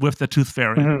with the Tooth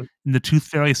Fairy, Mhm. and the Tooth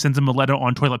Fairy sends him a letter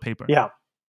on toilet paper, Yeah.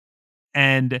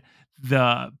 and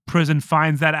the prison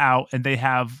finds that out, and they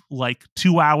have like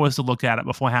 2 hours to look at it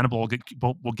before Hannibal will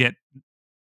get Right.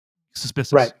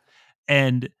 suspicious,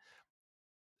 and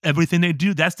everything they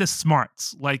do, that's the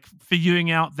smarts, like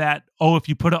figuring out that, oh, if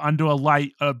you put it under a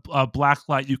light, a black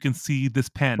light, you can see this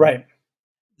pen. Right.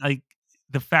 Like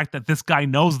the fact that this guy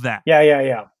knows that Yeah, yeah,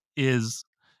 yeah. is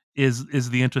is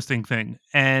the interesting thing.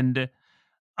 And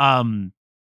um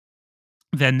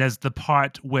then there's the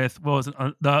part with what was it,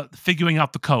 the figuring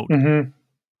out the code. Mhm.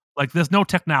 Like there's no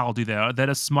technology there that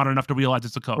is smart enough to realize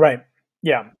it's a code. Right.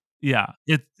 Yeah. Yeah,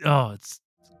 it's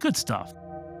good stuff.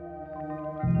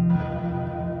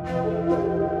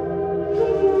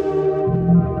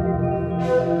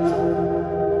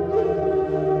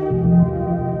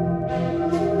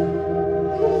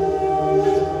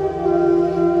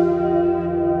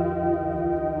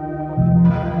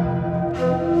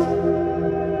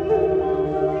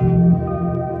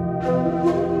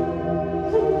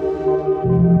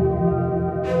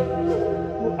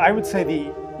 Well, I would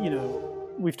say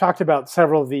we've talked about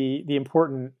several of the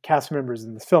important cast members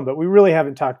in this film, but we really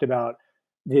haven't talked about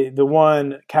the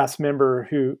one cast member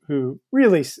who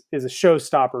really is a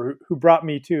showstopper, who brought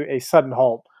me to a sudden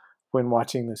halt when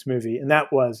watching this movie, and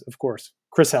that was, of course,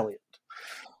 Chris Elliott.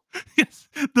 Yes,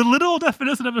 the literal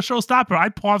definition of a showstopper. I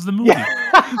pause the movie. Yeah.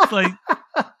 It's like,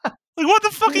 what the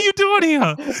fuck are you doing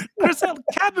here,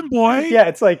 Cabin Boy? Yeah,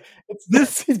 it's like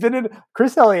This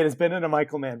Chris Elliott has been in a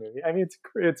Michael Mann movie. I mean,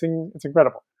 it's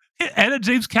incredible. and a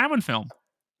James Cameron film.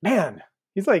 Man,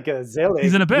 he's like a zealot.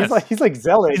 He's an abyss. He's like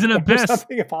zealot. He's an or abyss.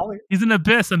 something of Hollywood. He's an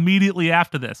abyss immediately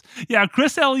after this. Yeah,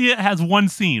 Chris Elliott has one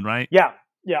scene, right? Yeah,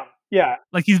 yeah, yeah.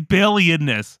 Like he's barely in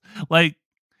this. Like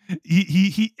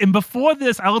he and before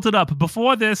this, I looked it up.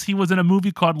 Before this, he was in a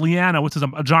movie called Leanna, which is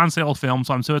a John Sayles film,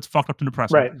 so I'm sure it's fucked up and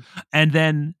depressing. Right. And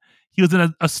then he was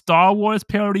in a Star Wars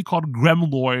parody called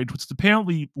Gremloid, which is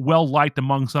apparently well liked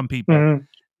among some people. Mhm.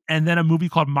 And then a movie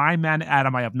called My Man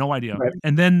Adam, I have no idea. Right.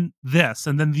 And then this,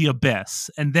 and then The Abyss,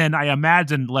 and then I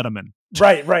imagine Letterman.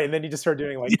 Right, right. And then he just started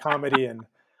doing like comedy and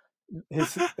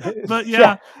his But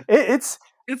yeah, it's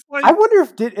like I wonder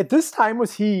if at this time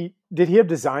did he have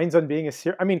designs on being a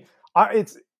serious? I mean,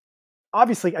 it's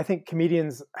obviously, I think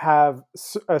comedians have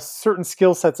a certain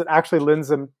skill sets that actually lends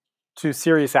them to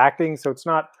serious acting. So it's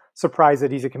not surprised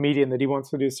that he's a comedian, that he wants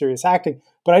to do serious acting.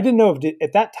 But I didn't know if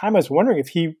at that time, I was wondering if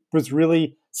he was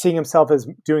really seeing himself as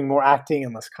doing more acting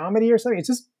and less comedy or something. It's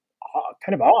just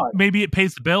kind of odd. maybe it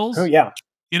pays the bills. Oh yeah.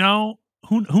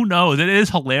 Who knows? It is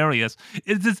hilarious.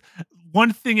 It's just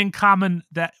one thing in common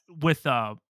that with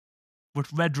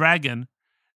Red Dragon.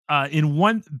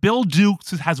 Bill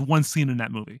Dukes has one scene in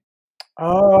that movie.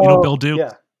 Oh, Bill Duke?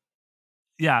 yeah.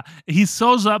 Yeah, he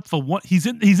sews up for one. He's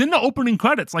in the opening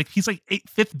credits. Like he's like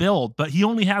fifth build, but he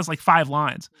only has like 5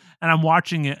 lines. And I'm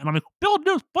watching it, and I'm like, Bill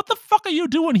Dukes, what the fuck are you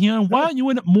doing here? And why aren't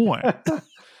you in it more?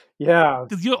 Yeah,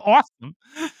 Because you're awesome.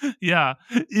 Yeah,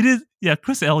 it is. Yeah,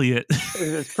 Chris Elliott.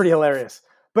 it's pretty hilarious.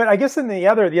 But I guess in the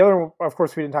other one, of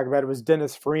course, we didn't talk about it, was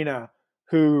Dennis Farina,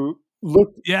 who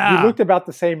looked about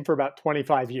the same for about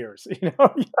 25 years.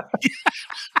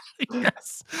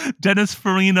 Yes, Dennis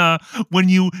Farina. When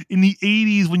you in the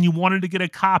 80s, when you wanted to get a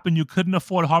cop and you couldn't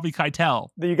afford Harvey Keitel,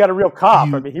 You got a real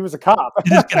cop. I mean, he was a cop. you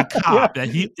just get a cop.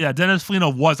 Yeah. Dennis Farina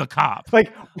was a cop.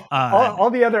 Like all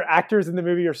the other actors in the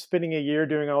movie are spending a year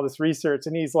doing all this research,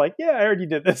 and he's like, "Yeah, I already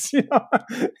did this."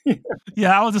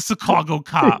 Yeah, I was a Chicago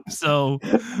cop. So,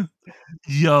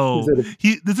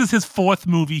 this is his 4th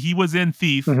movie. He was in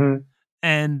Thief, Mhm.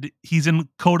 and he's in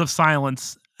Code of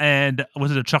Silence, and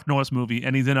was it a Chuck Norris movie?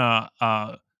 And he's in a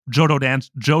JoJo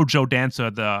Dancer,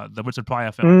 the Richard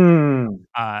Pryor film.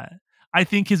 Mm. I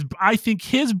think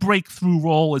his breakthrough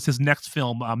role is his next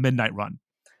film, Midnight Run.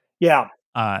 Yeah,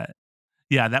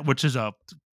 Which is a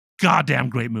goddamn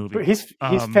great movie. but he's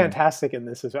fantastic in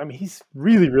this as well. I mean, he's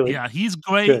really, really he's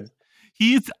great. good.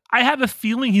 I have a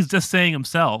feeling he's just playing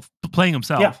himself.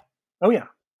 Yeah. Oh yeah.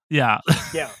 Yeah.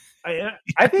 Yeah.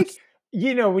 I think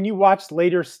when you watch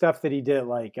later stuff that he did,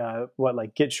 like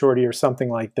like Get Shorty or something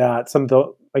like that, some of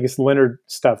the, I guess, Leonard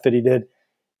stuff that he did,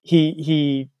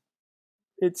 he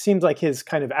it seems like his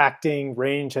kind of acting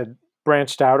range had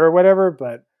branched out or whatever,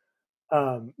 but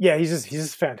he's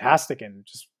just fantastic, and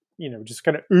just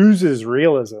kind of oozes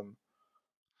realism.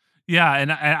 Yeah,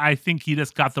 and I think he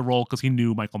just got the role because he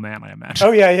knew Michael Mann, I imagine.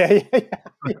 Oh yeah.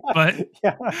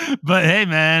 But hey,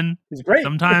 man, he's great.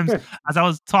 Sometimes, as I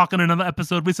was talking in another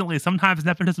episode recently, sometimes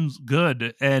nepotism's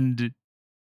good, and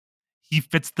he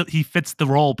fits the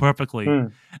role perfectly.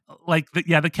 Mm.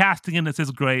 The casting in this is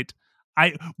great.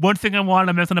 I One thing I wanted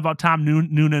to mention about Tom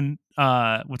Noonan,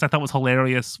 which I thought was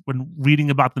hilarious when reading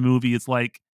about the movie, is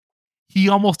like he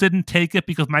almost didn't take it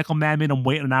because Michael Mann made him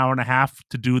wait an hour and a half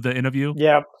to do the interview,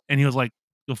 Yeah. and he was like,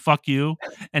 "Well, fuck you,"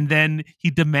 and then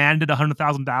he demanded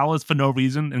 $100,000 for no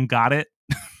reason and got it,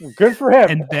 Good for him.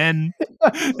 and then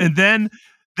and then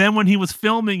when he was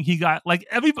filming, he got like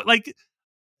everybody like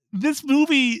this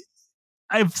movie.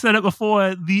 I've said it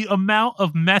before. The amount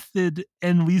of method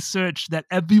and research that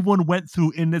everyone went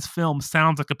through in this film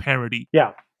sounds like a parody.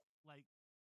 Yeah. Like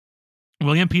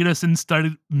William Peterson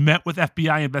met with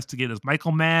FBI investigators.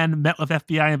 Michael Mann met with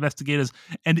FBI investigators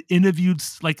and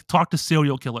talked to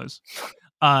serial killers.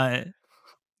 Uh,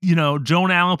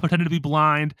 Joan Allen pretended to be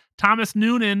blind. Thomas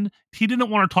Noonan, he didn't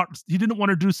want to talk. He didn't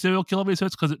want to do serial killer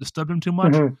research because it disturbed him too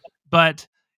much. Mhm. But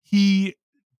he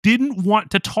didn't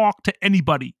want to talk to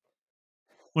anybody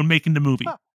when making the movie.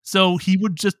 Huh. So he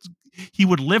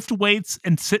would lift weights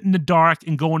and sit in the dark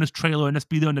and go in his trailer and just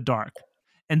be there in the dark.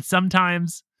 And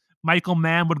sometimes Michael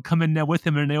Mann would come in there with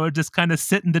him and they would just kind of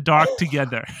sit in the dark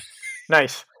together.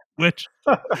 Nice. Which,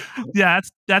 yeah,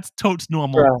 that's totes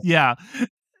normal. Yeah.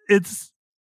 It's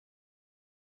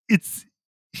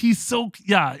he's so,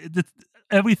 yeah,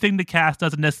 everything the cast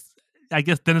does in this. I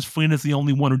guess Dennis Farina is the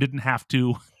only one who didn't have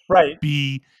to Right.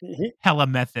 be He hella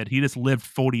method. He just lived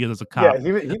 40 years as a yeah, cop.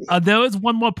 he There is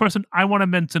one more person I want to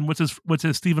mention, which is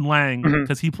Stephen Lang, Mhm.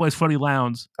 because he plays Freddie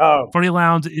Lounds. Oh. Freddie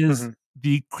Lounds is Mhm.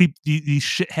 the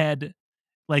shithead,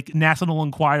 like National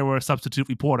Enquirer substitute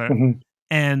reporter, Mhm.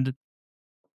 and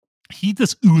he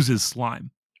just oozes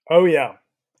slime. Oh, yeah.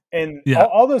 And Yeah.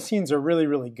 all those scenes are really,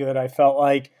 really good, I felt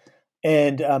like.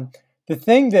 And, the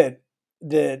thing that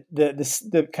the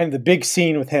kind of the big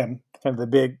scene with him, kind of the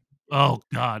big Oh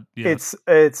God, yes.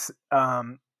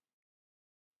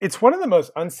 it's one of the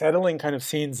most unsettling kind of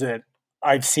scenes that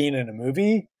I've seen in a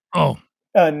movie. Oh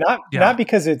Not yeah.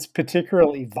 because it's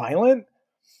particularly violent,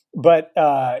 but,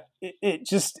 it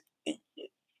just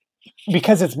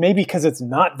because it's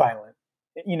not violent.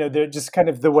 They're just kind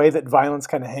of the way that violence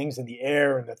kinda hangs in the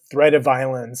air and the threat of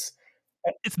violence.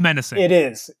 It's menacing. It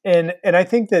is, and I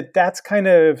think that that's kind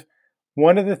of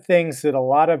one of the things that a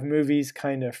lot of movies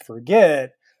kind of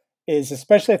forget is,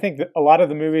 especially I think that a lot of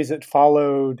the movies that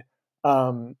followed,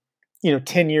 10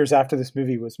 years after this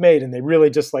movie was made, and they really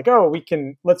just like, "Oh,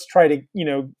 let's try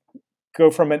to, go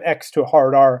from an X to a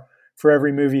hard R for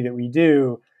every movie that we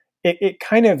do." It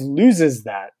kind of loses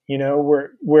that,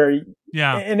 where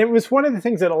Yeah. and it was one of the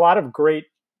things that a lot of great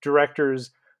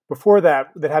directors before that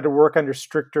had to work under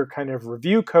stricter kind of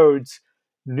review codes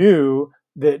knew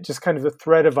that just kind of the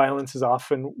threat of violence is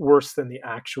often worse than the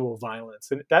actual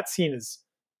violence. And that scene is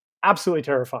absolutely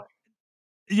terrifying.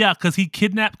 Yeah, because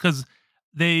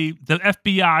the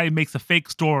FBI makes a fake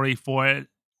story for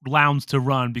Lounds to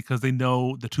run because they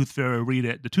know the Tooth Fairy will read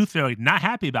it. The Tooth Fairy not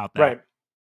happy about that. Right.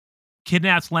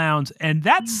 Kidnaps Lounds, and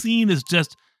that scene is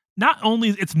just not only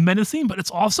it's menacing, but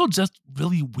it's also just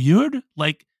really weird.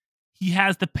 Like he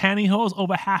has the pantyhose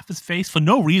over half his face for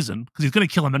no reason because he's gonna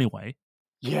kill him anyway,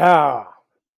 Yeah.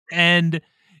 and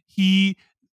he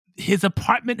his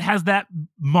apartment has that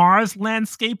Mars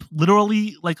landscape,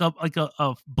 literally like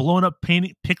a blown up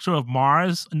painting picture of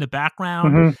Mars in the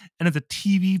background, Mhm. and there's a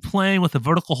TV playing with a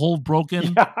vertical hold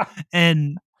broken, Yeah.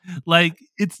 and like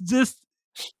it's just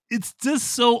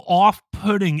so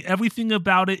off-putting. Everything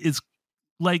about it is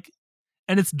like,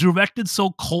 and it's directed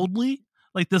so coldly.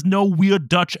 Like there's no weird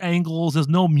Dutch angles, there's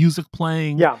no music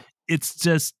playing. Yeah. It's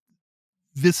just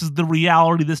this is the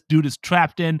reality this dude is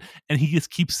trapped in, and he just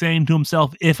keeps saying to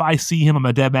himself, "If I see him, I'm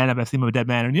a dead man. If I see him, I'm a dead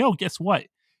man." And guess what?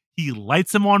 He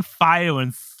lights him on fire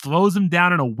and throws him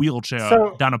down in a wheelchair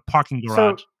So down a parking so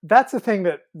garage. that's the thing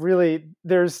that really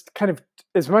there's kind of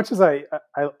as much as I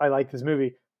like this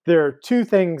movie, there are two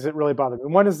things that really bother me.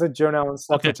 One is the Joan Allen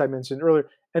stuff, Okay. which I mentioned earlier,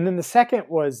 and then the second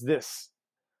was this.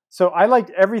 So I liked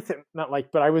everything, not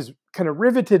like, but I was kind of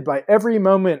riveted by every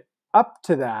moment up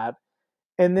to that.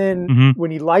 And then Hmm. when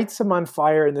he lights him on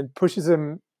fire and then pushes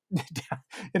him down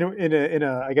in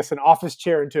a I guess an office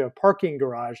chair into a parking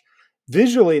garage,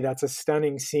 visually that's a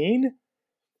stunning scene.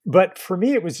 But for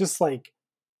me, it was just like,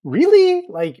 really,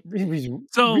 like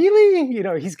So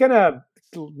really, he's gonna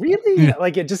really yeah,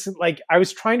 like it. Just like I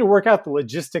was trying to work out the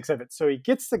logistics of it. So he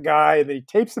gets the guy and then he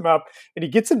tapes him up and he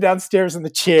gets him downstairs in the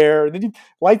chair and then he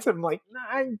lights him. I'm like, nah,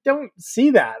 I don't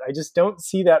see that. I just don't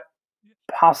see that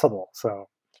possible. So.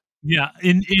 yeah.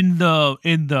 In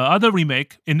the other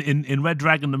remake, in Red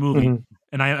Dragon the movie, Mhm.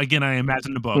 and I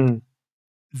imagine the book, Mhm.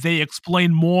 they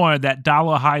explain more that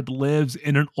Dollarhide lives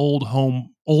in an old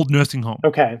nursing home.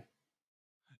 Okay.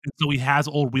 and so he has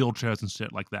old wheelchairs and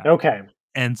shit like that. Okay.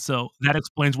 And so that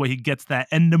explains where he gets that.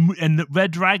 And the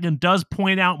Red Dragon does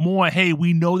point out more, "Hey,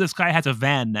 we know this guy has a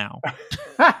van now."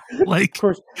 Of Like,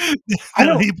 course. I they're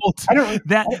don't able I to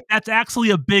don't that's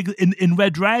actually a big in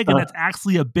Red Dragon, uh, that's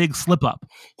actually a big slip up.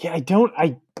 yeah, I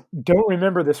don't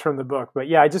remember this from the book, but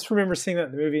yeah, I just remember seeing that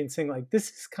in the movie and saying like, "This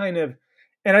is kind of,"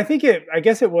 and I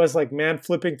guess it was like man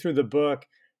flipping through the book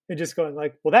and just going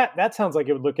like, "Well, that sounds like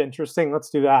it would look interesting. Let's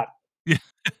do that." Yeah.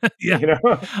 Yeah. You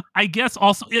know? I guess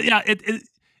also yeah,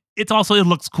 it's also it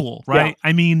looks cool, Yeah. right?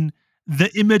 I mean,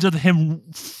 the image of him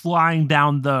flying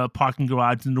down the parking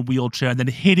garage in the wheelchair and then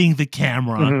hitting the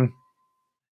camera Mhm.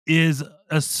 is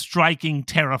a striking,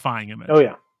 terrifying Oh, image.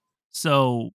 yeah.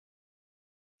 So,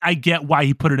 I get why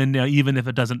he put it in there even if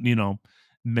it doesn't,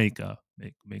 make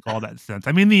all that sense.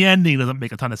 I mean, the ending doesn't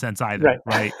make a ton of sense either, Right.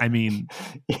 right? I mean,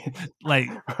 Yeah. like,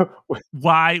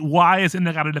 why is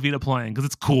In-A-Gadda-Da-Vida playing? Because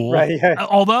it's cool. Right, yeah.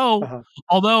 Uh-huh.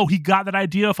 Although he got that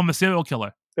idea from a serial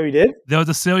killer. Oh, you did? There was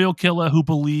a serial killer who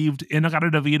believed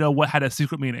In-A-Gadda-Da-Vida what had a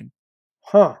secret meaning,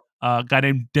 Huh. a guy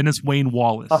named Dennis Wayne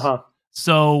Wallace. Uh-huh.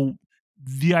 So,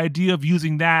 the idea of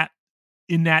using that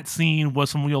in that scene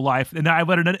was from real life, and I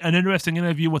read an interesting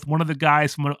interview with one of the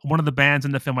guys from one of the bands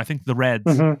in the film, I think the Reds.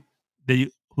 Mhm.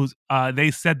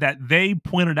 They said that they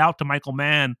pointed out to Michael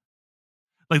Mann,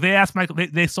 like, they asked Michael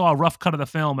they saw a rough cut of the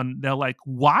film, and they're like,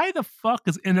 "Why the fuck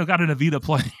is In-A-Gadda-Da-Vida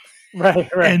playing?" Right,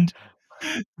 right. And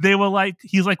they were like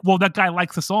he's like, "Well, that guy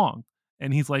likes the song."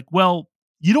 And he's like, "Well,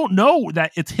 you don't know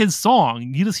that it's his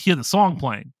song, you just hear the song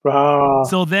playing." Oh,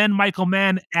 So then Michael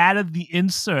Mann added the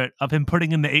insert of him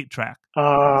putting in the 8 track,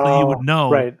 so you would oh, know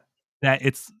right. that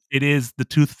it is the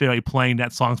Tooth Fairy playing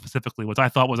that song specifically, which I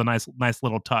thought was a nice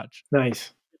little touch.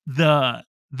 Nice. The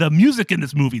the music in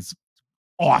this movie's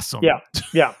awesome. Yeah.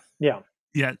 Yeah. Yeah.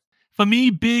 Yeah. For me,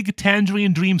 big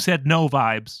Tangerine Dream said no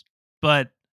vibes,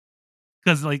 but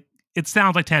because like, it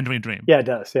sounds like Tangerine Dream. Yeah, it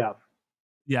does, yeah.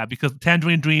 Yeah, because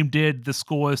Tangerine Dream did the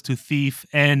scores to Thief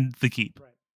and The Keep. Right.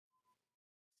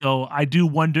 So I do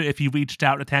wonder if he reached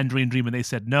out to Tangerine Dream and they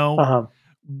said no. Uh-huh.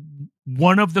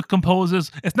 One of the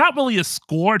composers, it's not really a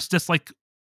score, it's just like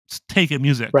taking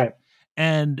music. Right.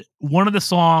 And one of the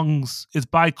songs is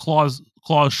by Klaus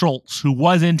Schultz, who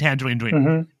was in Tangerine Dream.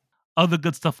 Mhm. Other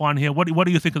good stuff on here. What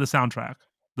do you think of the soundtrack?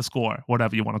 The score,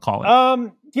 whatever you want to call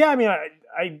it. Yeah, I mean,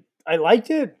 I liked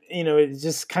it. It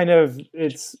just kind of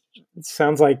it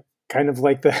sounds like kind of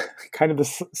like the kind of the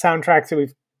soundtracks that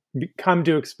we've come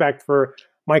to expect for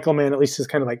Michael Mann, at least his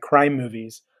kind of like crime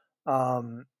movies.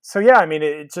 So yeah, I mean,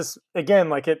 it just again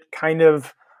like it kind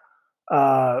of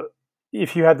uh,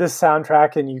 if you had this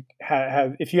soundtrack and you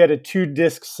have if you had a 2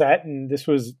 disc set and this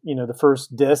was the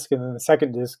first disc and then the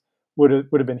second disc would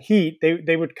have been Heat,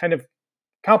 they would kind of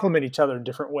complement each other in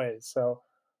different ways. So,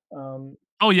 um,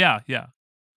 Oh yeah, yeah.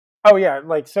 oh yeah,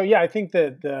 like so yeah, I think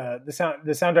that the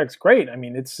soundtrack's great. I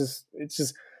mean, it's just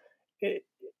it,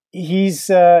 he's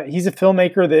a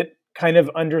filmmaker that kind of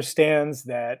understands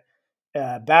that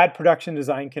bad production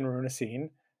design can ruin a scene,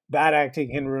 bad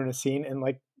acting can ruin a scene, and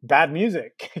like bad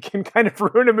music can kind of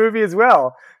ruin a movie as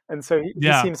well. And so he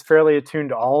Yeah. seems fairly attuned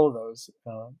to all of those.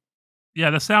 Yeah,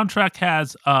 the soundtrack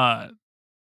has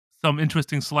some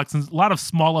interesting selections. A lot of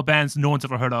smaller bands no one's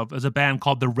ever heard of. There's a band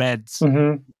called the Reds.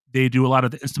 Mhm, They do a lot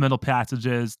of the instrumental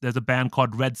passages. There's a band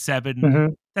called Red 7.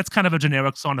 mhm, That's kind of a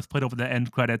generic song that's played over the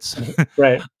end credits.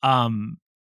 right. um,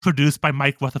 Produced by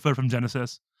Mike Rutherford from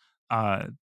Genesis. Uh,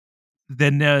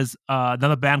 then there's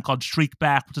another band called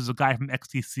Shriekback, which is a guy from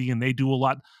XTC, and they do a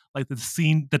lot like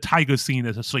the Tiger Scene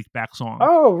is a Shriekback song.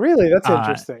 Oh, really? That's Uh,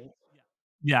 interesting.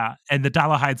 yeah, and the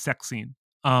Dollarhide Sex Scene.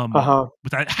 Uh-huh.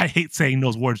 Which I hate saying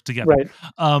those words together. Right.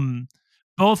 Um,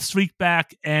 Both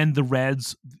Shriekback and the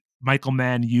Reds, Michael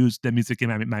Mann used their music in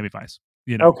Miami Vice.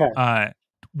 You know, Okay.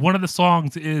 one of the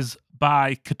songs is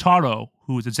by Kitaro,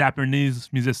 who is a Japanese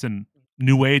musician,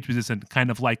 new age musician,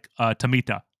 kind of like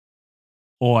Tamita.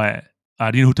 Or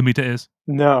do you know who Tamita is?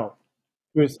 No.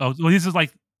 It was Oh, well, these are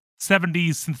like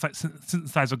 70s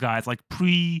synthesizer guys, like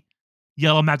pre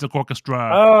Yellow Magic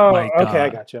Orchestra, Oh, okay, I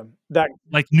gotcha. That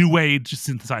like new age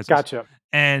synthesizers. gotcha.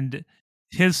 And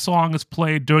his song is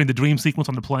played during the dream sequence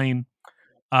on the plane.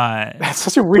 Uh, That's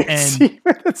such a weird and scene.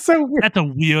 That's so weird. that's a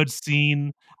weird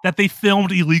scene that they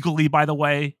filmed illegally, by the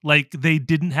way. Like, they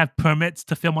didn't have permits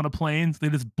to film on a plane, so they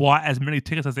just bought as many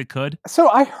tickets as they could. So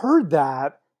I heard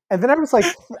that, and then I was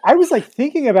like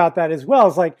thinking about that as well.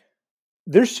 It's like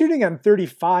they're shooting on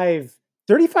 35.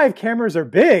 35 cameras are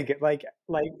big.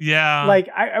 Yeah,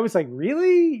 I was like,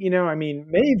 really? I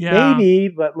mean, yeah. maybe,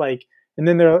 but like, and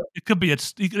then they're It could be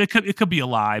it could be a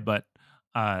lie, but,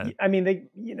 I mean,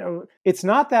 it's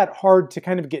not that hard to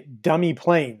kind of get dummy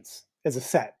planes. as a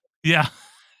set. Yeah.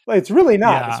 Like, it's really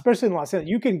not, Yeah. especially in Los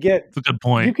Angeles. It's a good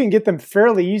point. You can get them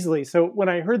fairly easily. So when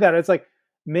I heard that, it's like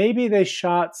maybe they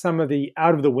shot some of the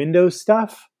out of the window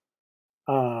stuff,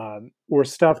 or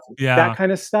stuff that Yeah.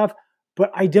 kind of stuff.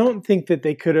 But I don't think that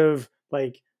they could have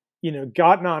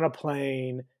gotten on a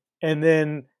plane and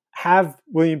then have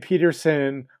William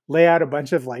Peterson lay out a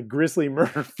bunch of like grisly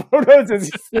murder photos as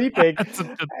he's sleeping. That's a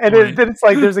good And point. then it's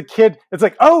like there's a kid. It's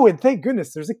like, oh, and thank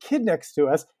goodness there's a kid next to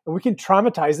us, and we can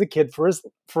traumatize the kid for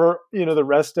the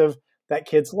rest of that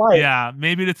kid's life. Yeah,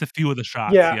 maybe it's a few of the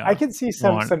shots, Yeah, I yeah. can see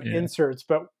some On some yeah. inserts,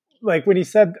 but like when he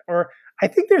said, or I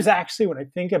think there's actually, when I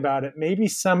think about it, maybe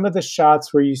some of the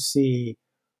shots where you see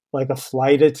like a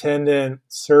flight attendant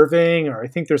serving, or I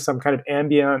think there's some kind of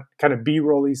ambient kind of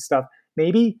B-rolly stuff.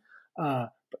 Maybe uh,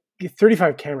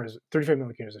 35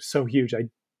 millimeter cameras are so huge.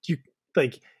 You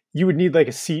like you would need like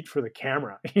a seat for the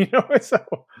camera, So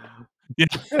Yeah,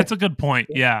 that's a good point,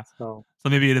 yeah. so So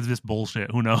maybe it is just bullshit,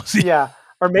 who knows? yeah,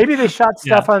 or maybe they shot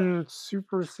Yeah. stuff on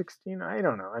Super 16. I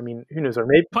don't know. I mean, who knows? Or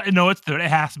maybe But no, it's 30, it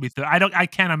has to be 30. I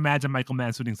can't imagine Michael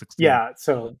Mann shooting 16. yeah.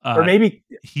 So or Uh, maybe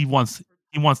he wants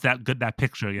that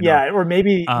picture, you know? yeah, or Uh,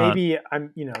 maybe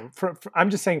I'm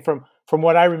just saying from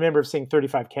what I remember of seeing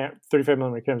 35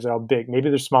 millimeter cameras are all big. Maybe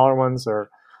there's smaller ones, or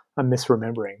I'm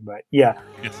misremembering. But yeah,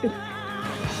 yes.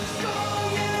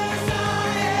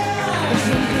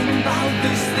 Something about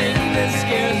this thing that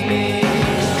scares me.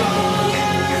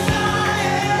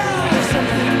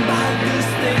 Something about this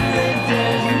thing that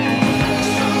dares me.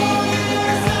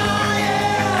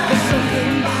 Something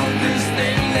about this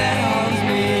thing that haunts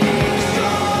me.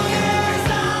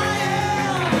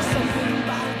 Something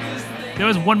about this thing. There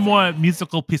was one more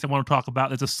musical piece I wanna talk about.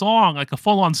 There's a song, like a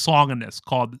full-on song in this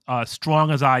called, "Strong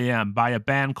as I Am" by a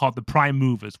band called The Prime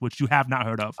Movers, which you have not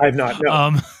heard of. I've not. No.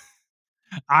 Um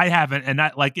I haven't, and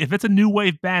I like, if it's a new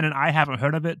wave band and I haven't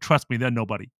heard of it, trust me, they're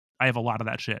nobody. I have a lot of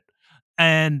that shit.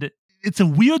 And it's a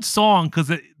weird song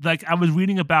because like I was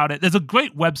reading about it. There's a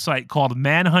great website called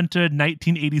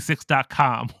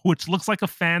manhunter1986.com, which looks like a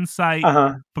fan site Uh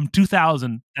huh. from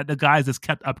 2000 that the guys has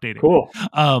kept updating. Cool.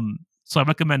 So I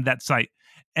recommend that site.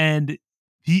 And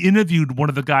he interviewed one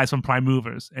of the guys from Prime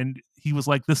Movers, and he was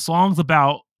like, "This song's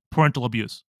about parental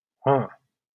abuse." Huh.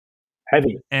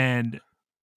 Heavy. And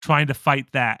trying to fight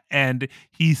that, and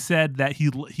he said that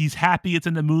he's happy it's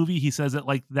in the movie. He says that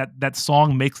like that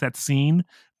song makes that scene,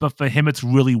 but for him it's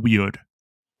really weird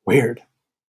Weird.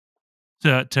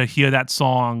 to hear that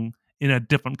song in a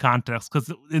different context,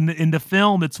 because in the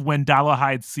film it's when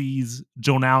Dollahide sees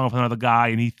Joan Allen with another guy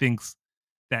and he thinks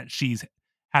that she's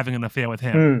having an affair with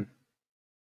him, Hmm.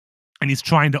 and he's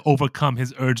trying to overcome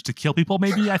his urge to kill people,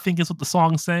 maybe, I think is what the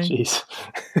song's saying. Jeez.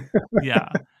 Yeah,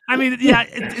 I mean, yeah,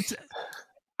 it's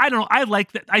I don't know. I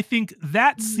like that. I think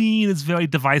that scene is very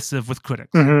divisive with critics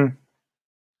Mhm.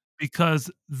 because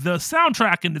the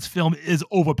soundtrack in this film is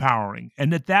overpowering.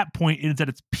 And at that point, it is at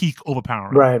its peak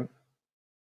overpowering. Right.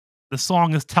 The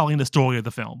song is telling the story of the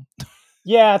film.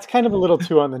 Yeah, it's kind of a little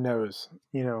too on the nose,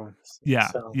 Yeah.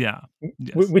 So, Yeah.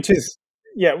 Yes. which is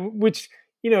yeah, which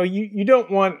you don't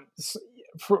want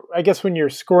for I guess when you're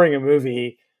scoring a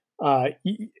movie,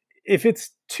 if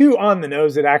it's too on the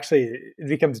nose, it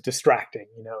becomes distracting.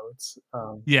 It's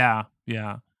Yeah.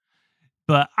 Yeah.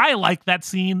 But I like that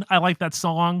scene. I like that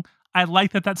song. I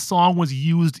like that song was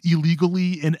used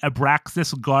illegally in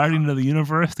Abraxas Guardian of the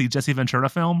Universe, the Jesse Ventura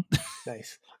film.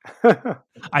 nice.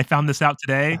 I found this out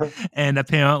today, and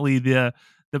apparently the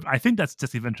I think that's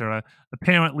Jesse Ventura.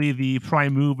 Apparently, the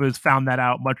Prime Movers found that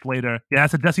out much later. Yeah,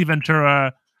 it's a Jesse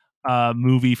Ventura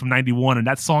movie from '91, and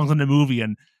that song's in the movie.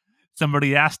 And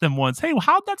somebody asked them once, "Hey,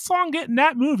 how'd that song get in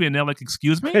that movie?" And they're like,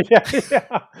 "Excuse me,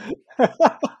 yeah.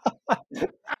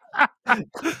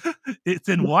 it's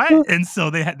in what?" And so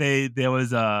they had they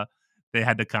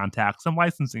had to contact some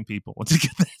licensing people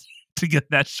to get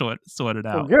that sorted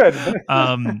Well, out. good.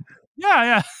 Yeah,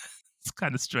 yeah. It's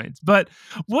kind of strange. But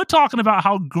we're talking about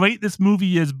how great this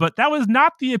movie is, but that was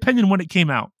not the opinion when it came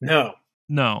out. No,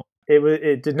 No.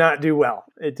 it did not do well.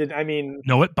 It did. I mean,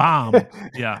 No, it bombed.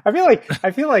 Yeah. I feel like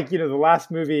the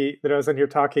last movie that I was on here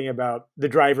talking about, The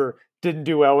Driver, didn't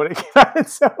do well when it came out.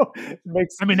 So it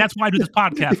makes I mean, that's why I do this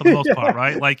podcast for the most part,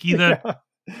 right? Like either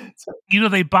So,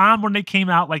 they bombed when they came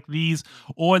out like these,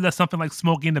 or there's something like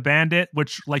Smokey and the Bandit,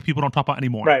 which like people don't talk about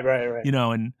anymore. right.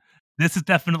 And this is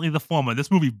definitely the former. This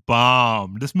movie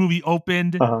bombed. This movie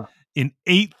opened Uh-huh. in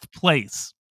 8th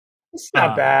place. It's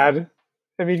not bad.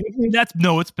 I mean,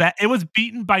 It's bad. It was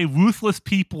beaten by Ruthless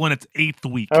People in its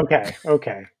 8th week.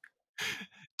 okay.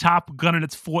 Top Gun in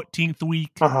its 14th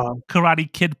week. Uh-huh.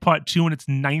 Karate Kid Part 2 in its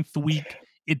 9th week.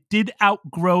 It did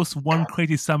outgross One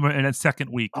Crazy Summer in its second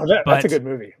week, Oh, that's a but good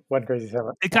movie. One Crazy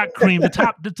Summer. it got creamed. The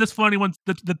top, just funny ones.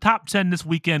 The top 10 this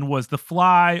weekend was The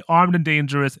Fly, Armed and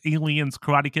Dangerous, Aliens,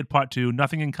 Karate Kid Part 2,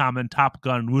 Nothing in Common, Top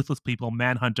Gun, Ruthless People,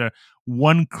 Manhunter,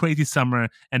 One Crazy Summer,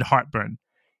 and Heartburn.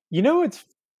 You know what's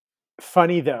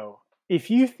funny though? If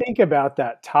you think about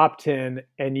that top 10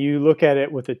 and you look at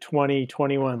it with a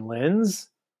 2021 lens,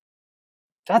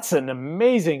 that's an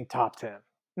amazing top 10.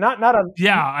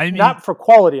 Yeah, I mean, Not for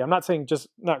quality. I'm not saying just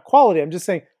not quality. I'm just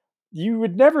saying you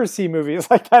would never see movies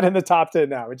like that in the top 10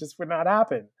 now. It just would not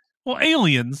happen. well,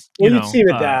 Aliens. Well, you'd see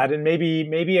with that and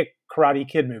maybe a Karate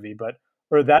Kid movie,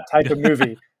 or that type of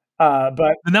movie.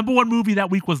 But the number one movie that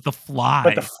week was The Fly,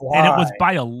 The and it was Fly.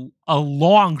 by a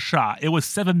long shot. It was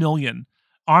 7 million.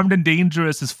 Armed and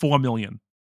Dangerous is 4 million.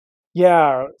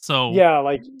 yeah, So yeah,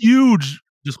 like huge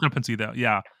discrepancy there.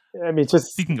 Yeah. I mean,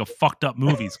 just Speaking of fucked up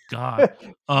movies, God.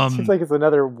 it seems like it's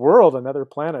another world, another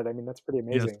planet. I mean, that's pretty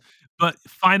Yes. amazing. But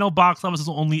final box office is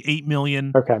only 8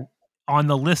 million. Okay. On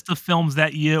the list of films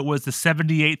that year, it was the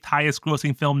 78th highest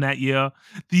grossing film that year.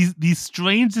 The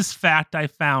strangest fact I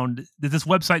found, there's this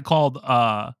website called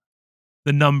The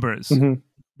Numbers, Mhm.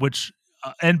 which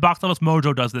and Box Office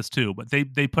Mojo does this too, but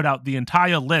they put out the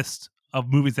entire list of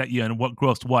movies that year and what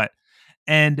grossed what.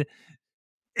 And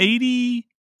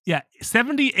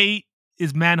 78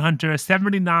 is Manhunter,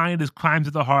 79 is Crimes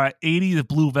of the Heart, 80 is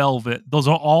Blue Velvet. Those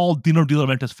are all Dino De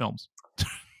Laurentiis films.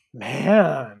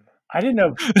 Man, I didn't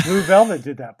know Blue Velvet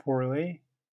did that poorly.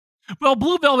 Well,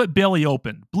 Blue Velvet barely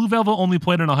opened. Blue Velvet only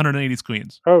played on 180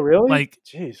 screens. Oh, really? Like,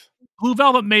 jeez. Blue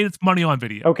Velvet made its money on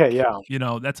video. Okay, yeah. You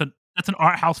know, that's an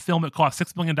art house film. It cost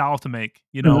 $6 million to make.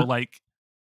 You know, like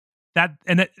that,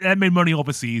 and that made money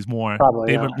overseas more. Probably,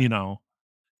 They yeah. were, you know,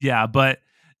 yeah. But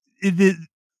the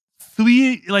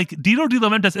three, like Dino De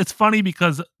Laurentiis, it's funny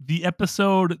because the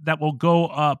episode that will go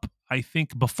up, I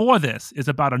think, before this is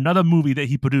about another movie that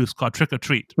he produced called Trick or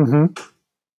Treat. Mhm.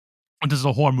 This is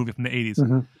a horror movie from the 80s.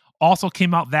 Mhm. Also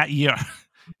came out that year.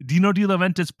 Dino De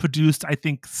Laurentiis produced, I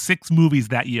think, 6 movies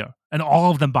that year, and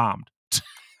all of them bombed.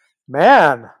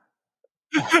 Man,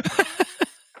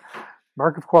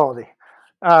 mark of quality.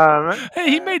 Hey,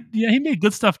 he made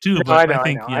good stuff too. No, But I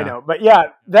think, know, yeah. I know. But yeah,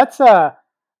 that's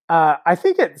I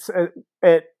think it's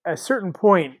at a certain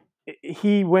point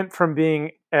he went from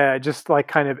being just like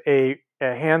kind of a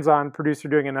hands-on producer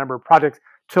doing a number of projects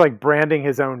to like branding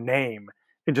his own name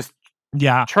and just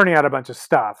Yeah, churning out a bunch of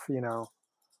stuff, you know.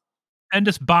 and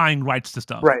just buying rights to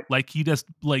stuff. Right. Like he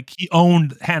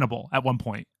owned Hannibal at one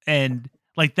point, and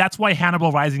like that's why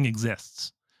Hannibal Rising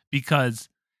exists, because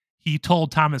he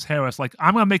told Thomas Harris, like,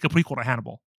 I'm gonna make a prequel to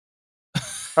Hannibal.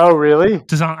 Oh, really?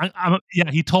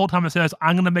 He told Thomas Harris,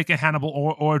 I'm gonna make a Hannibal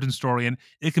origin story, and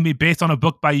it can be based on a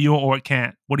book by you, or it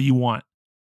can't. What do you want?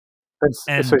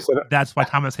 And So he said, that's why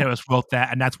Thomas Harris wrote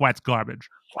that, and that's why it's garbage.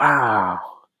 wow.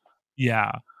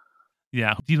 Yeah.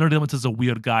 Yeah. Dino De Laurentiis is a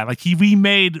weird guy. Like he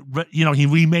remade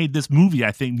this movie.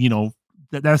 I think,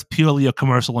 that's purely a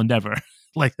commercial endeavor.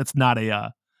 Like that's not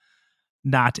a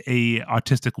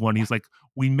artistic one. He's like,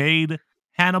 we made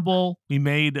Hannibal, we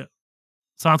made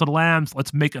Silence of the Lambs.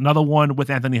 Let's make another one with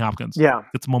Anthony Hopkins. Yeah.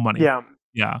 Get some more money. Yeah.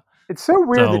 Yeah. It's so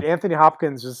weird So- that Anthony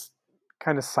Hopkins just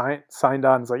kind of signed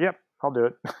on. It's like, yep, I'll do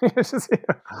it. It's just,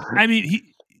 I mean,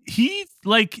 he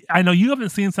like, I know you haven't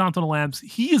seen Silence of the Lambs.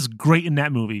 He is great in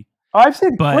that movie. Oh, I've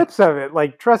seen But- clips of it.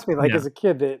 Like, trust me, like Yeah. as a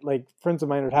kid, that like friends of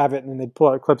mine would have it, and then they'd pull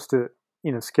out clips to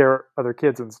scare other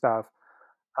kids and stuff.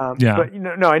 Yeah. But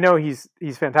no, I know he's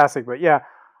fantastic. But yeah,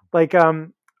 like I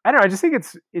don't know. I just think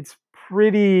it's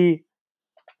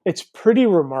pretty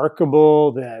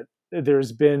remarkable that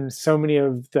there's been so many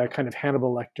of the kind of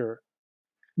Hannibal Lecter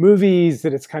movies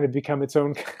that it's kind of become its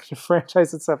own kind of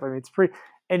franchise and stuff. I mean, it's pretty.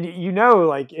 And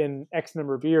like in X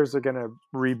number of years, they're going to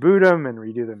reboot them and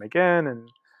redo them again, and.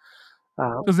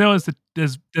 Because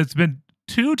there's been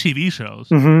 2 TV shows.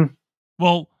 Mhm.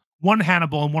 Well, one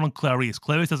Hannibal and one on Clarice.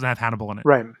 Clarice doesn't have Hannibal in it.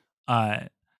 Right.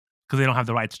 Because they don't have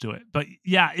the rights to it. But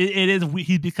yeah, it is.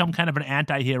 He's become kind of an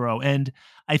anti-hero, and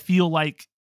I feel like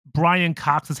Brian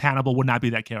Cox's Hannibal would not be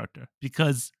that character,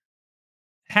 because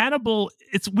Hannibal.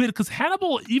 It's weird because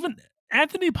Hannibal, even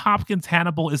Anthony Hopkins'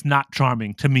 Hannibal, is not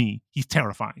charming to me. He's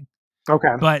terrifying,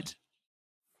 Okay. but.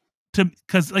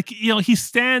 Because he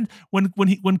stands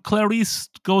when Clarice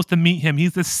goes to meet him,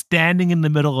 he's just standing in the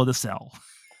middle of the cell,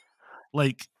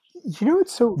 like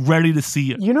It's so ready to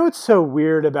see it. It's so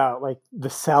weird about like the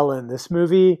cell in this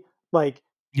movie. Like,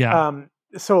 Yeah,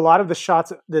 so a lot of the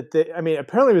shots apparently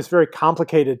it was very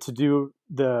complicated to do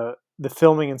the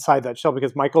filming inside that shell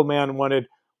because Michael Mann wanted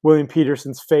William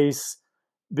Peterson's face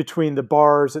between the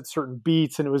bars at certain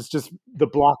beats, and it was just the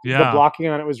Yeah. blocking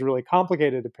on it was really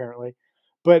complicated apparently.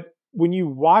 But when you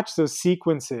watch those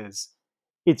sequences,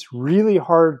 it's really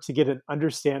hard to get an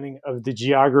understanding of the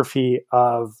geography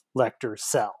of Lecter's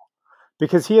cell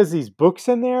because he has these books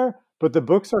in there, but the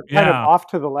books are kind of Yeah. off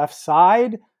to the left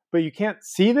side, but you can't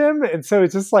see them, and so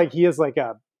it's just like he has like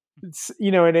and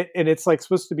it's like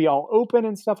supposed to be all open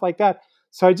and stuff like that.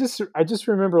 So I just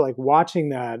remember like watching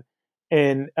that,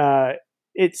 and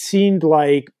it seemed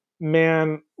like,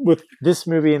 man, with this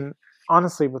movie, and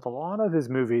honestly with a lot of his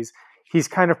movies, he's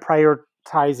kind of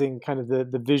prioritizing kind of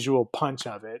the visual punch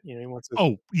of it. He wants this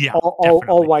Oh, yeah, all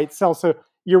definitely. white cell. So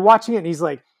you're watching it, and he's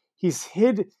like he's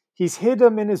hid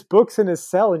them in his books in his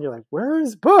cell, and you're like, where are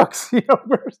his books?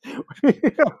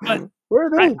 But Where are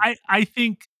they? I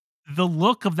think the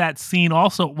look of that scene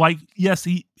also, like, yes,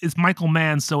 he is Michael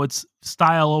Mann, so it's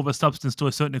style over substance to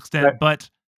a certain extent. Right. But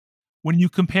when you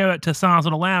compare it to Silence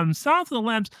of the Lambs,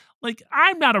 like,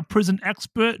 I'm not a prison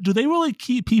expert. Do they really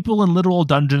keep people in literal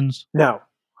dungeons? No,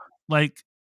 Like,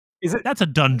 is it? that's a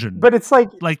dungeon. But it's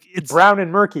like It's brown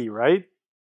and murky, right?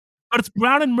 but it's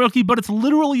brown and murky, but it's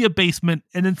literally a basement,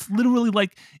 and it's literally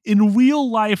like in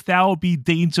real life that would be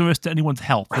dangerous to anyone's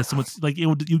health. Like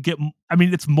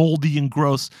it's moldy and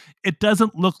gross. It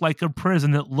doesn't look like a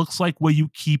prison. It looks like where you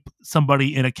keep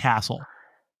somebody in a castle.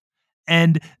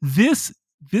 And this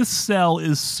cell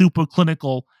is super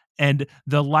clinical, and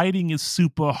the lighting is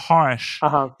super harsh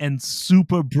and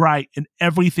super bright, and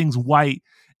everything's white.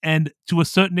 And to a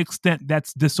certain extent,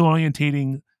 that's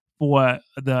disorientating for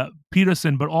the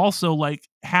Peterson, but also like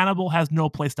Hannibal has no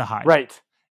place to hide. Right.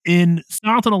 In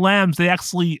Silence of the Lambs,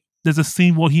 there's a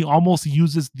scene where he almost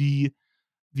uses the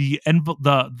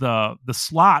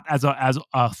slot as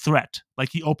a threat. Like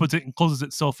he opens it and closes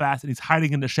it so fast, and he's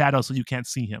hiding in the shadows so you can't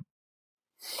see him.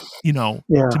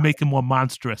 To make him more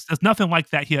monstrous. There's nothing like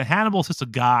that here. Hannibal's just a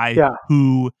guy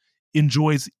who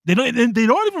enjoys. They don't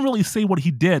even really say what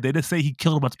he did. They just say he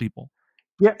killed a bunch of people.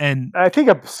 Yeah, and I think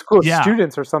a school of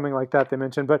students or something like that they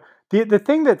mentioned. But the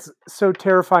thing that's so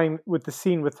terrifying with the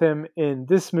scene with him in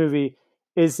this movie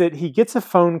is that he gets a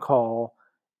phone call,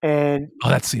 and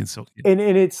that scene's so cute. And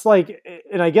it's like,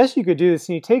 and I guess you could do this,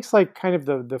 and he takes like kind of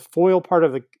the foil part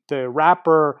of the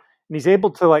wrapper, and he's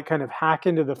able to like kind of hack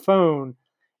into the phone,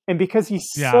 and because he's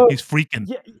he's freaking.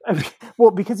 Yeah, well,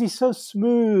 because he's so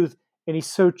smooth and he's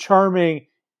so charming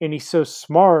and he's so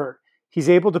smart, he's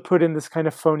able to put in this kind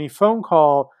of phony phone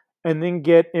call and then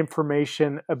get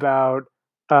information about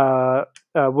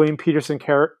William Peterson's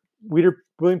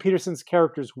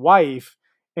character's wife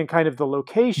and kind of the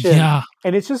location. Yeah.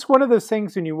 And it's just one of those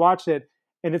things when you watch it,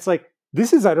 and it's like,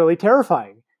 this is utterly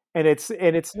terrifying. And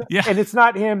it's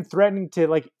not him threatening to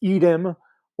like eat him,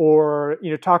 or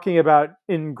talking about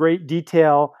in great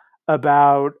detail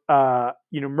about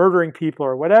murdering people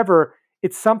or whatever.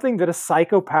 It's something that a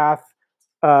psychopath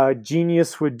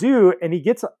genius would do. And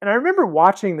I remember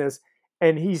watching this,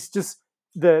 and he's just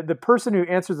the person who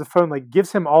answers the phone like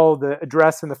gives him all the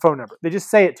address and the phone number. They just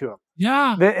say it to him.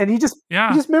 Yeah. And he just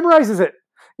memorizes it.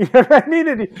 You know what I mean?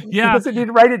 And he doesn't need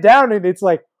to write it down. And it's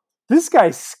like, this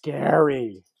guy's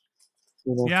scary.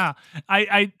 Yeah.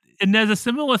 And there's a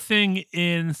similar thing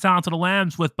in Silence of the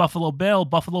Lambs with Buffalo Bill.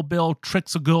 Buffalo Bill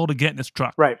tricks a girl to get in his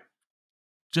truck. Right.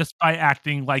 Just by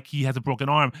acting like he has a broken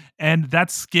arm. And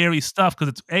that's scary stuff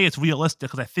because it's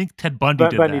realistic, because I think Ted Bundy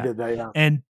did that. Yeah.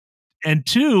 And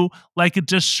two, like, it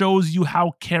just shows you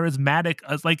how charismatic,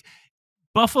 like,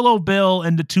 Buffalo Bill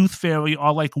and the Tooth Fairy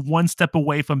are like one step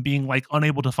away from being like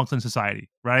unable to function in society,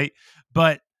 right?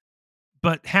 But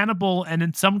Hannibal, and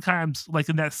then sometimes like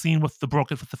in that scene with the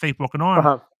fake broken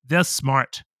arm, they're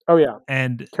smart. Oh yeah,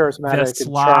 and charismatic,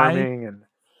 sly,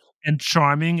 and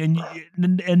charming,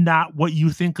 and not what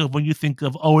you think of when you think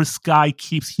of, oh, this guy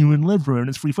keeps human liver in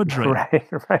his refrigerator.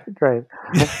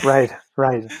 Right.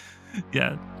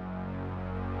 Yeah.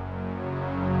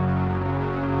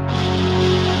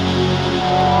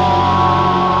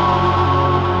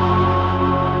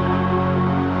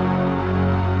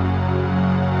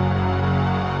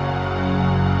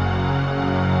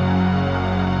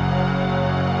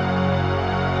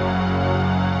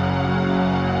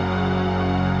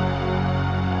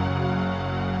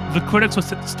 The critics would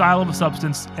set the style of a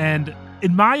substance, and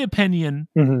in my opinion,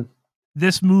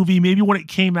 this movie, maybe when it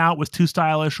came out, was too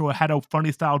stylish or had a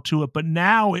funny style to it, but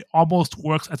now it almost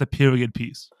works as a period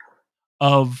piece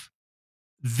of,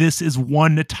 this is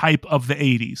one type of the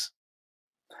 80s.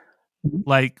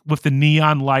 Like with the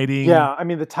neon lighting. Yeah, I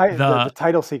mean the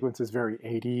title sequence is very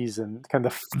 80s, and kind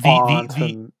of font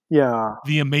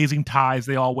the amazing ties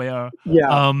they all wear.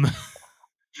 Yeah.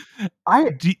 I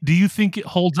Do you think it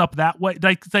holds up that way?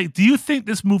 Like, do you think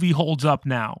this movie holds up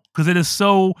now? Because it is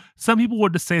so. Some people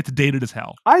would just say it's dated as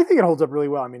hell. I think it holds up really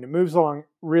well. I mean, it moves along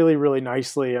really, really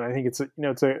nicely, and I think it's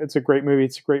a great movie.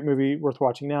 It's a great movie worth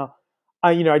watching now.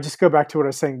 I just go back to what I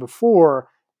was saying before.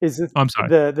 Is that I'm sorry.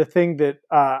 the thing that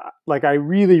like I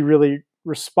really, really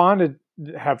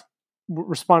have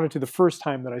responded to the first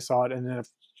time that I saw it, and then have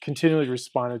continually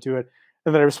responded to it,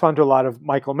 and then I respond to a lot of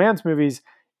Michael Mann's movies.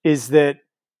 Is that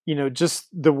just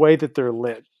the way that they're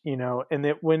lit, and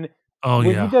that Oh when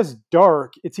he yeah. does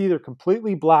dark, it's either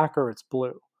completely black or it's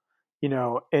blue,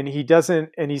 and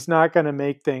he's not going to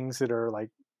make things that are like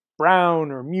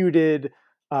brown or muted.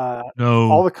 uh, all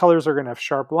No. the colors are going to have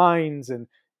sharp lines,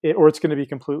 or it's going to be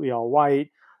completely all white.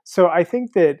 So I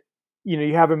think that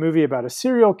you have a movie about a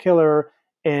serial killer,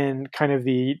 and kind of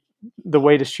the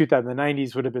way to shoot that in the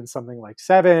 90s would have been something like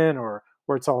Seven, or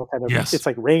where it's all kind of Yes. it's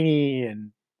like rainy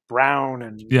and brown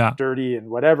and Yeah. dirty and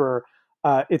whatever.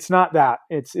 It's not that.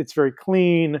 It's very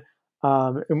clean.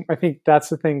 And I think that's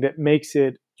the thing that makes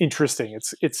it interesting.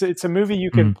 It's a movie you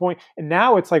can Mhm. point. And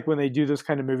now it's like when they do those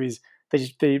kind of movies,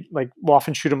 they like will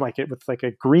often shoot them like it with like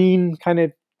a green kind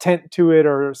of tint to it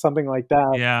or something like that,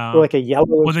 or Yeah. like a Well,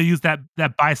 yellowish. they use that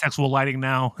bisexual lighting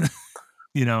now.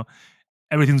 you know,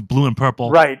 everything's blue and purple.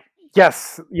 Right.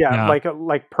 Yes. Yeah. Yeah.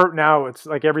 Now it's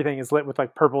like everything is lit with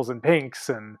like purples and pinks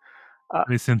and uh,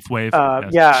 Very synthwave.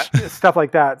 Yes. yeah, stuff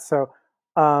like that. So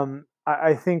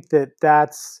I think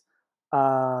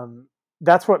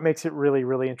that's what makes it really,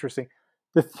 really interesting.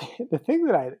 The thing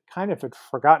that I kind of had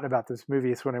forgotten about this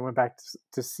movie is when I went back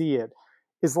to see it,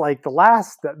 is like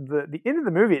the end of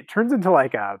the movie, it turns into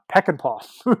like a peck and paw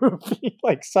movie,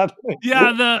 like suddenly.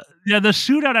 The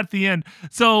shootout at the end.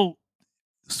 So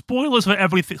spoilers for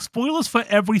everything. Spoilers for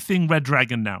everything Red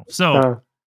Dragon now. So Uh,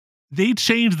 they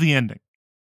changed the ending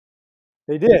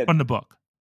they did. from the book.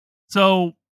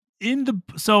 So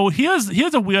here's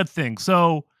a weird thing.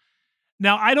 So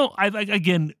now I like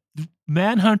again,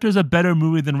 Manhunter's a better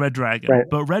movie than Red Dragon, Right.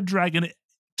 but Red Dragon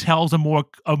tells a more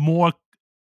more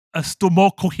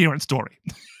coherent story.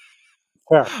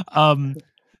 Fair.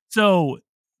 So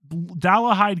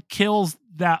Dalahide kills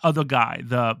that other guy,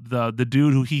 the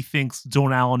dude who he thinks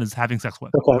Joan Allen is having sex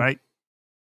with, Okay. right?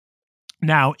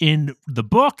 Now, in the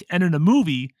book and in the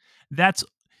movie,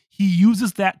 he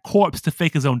uses that corpse to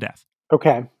fake his own death.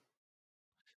 Okay.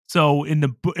 So in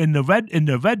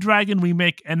the Red Dragon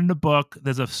remake and in the book,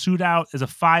 there's a shootout, there's a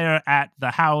fire at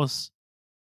the house.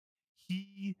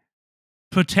 He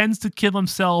pretends to kill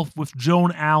himself with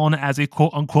Joan Allen as a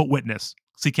quote unquote witness,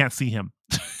 so he can't see him.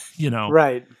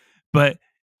 Right. But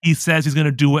he says he's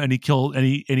gonna do it, and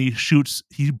he shoots,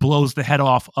 he blows the head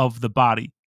off of the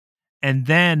body. And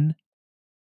then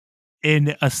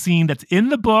in a scene that's in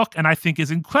the book and I think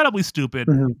is incredibly stupid,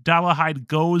 Mhm. Dalahide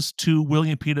goes to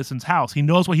William Peterson's house. He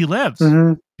knows where he lives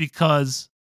Mhm. because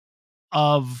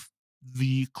of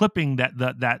the clipping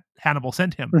that Hannibal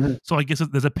sent him. Mhm. So I guess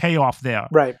there's a payoff there.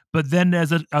 Right. But then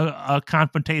there's a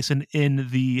confrontation in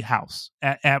the house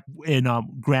in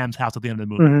Graham's house at the end of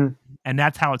the movie, Mhm. and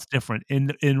that's how it's different.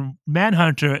 In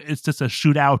Manhunter, it's just a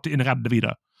shootout in Grande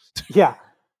Vida. Yeah.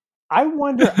 I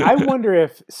wonder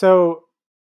if so.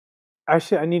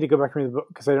 Actually, I need to go back and read the book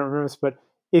because I don't remember this. But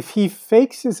if he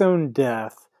fakes his own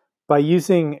death by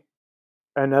using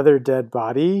another dead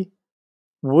body,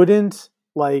 wouldn't,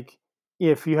 like,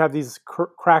 if you have these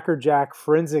crackerjack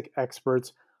forensic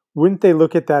experts, wouldn't they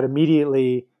look at that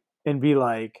immediately and be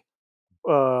like,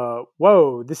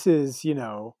 whoa, this is,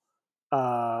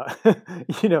 uh,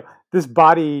 this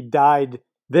body died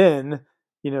then,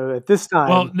 at this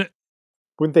Well, time.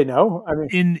 Wouldn't they know? I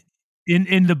mean,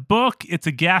 in the book, it's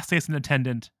a gas station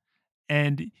attendant,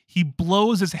 and he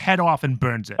blows his head off and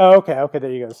burns it. oh, okay,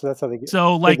 there you go. So that's how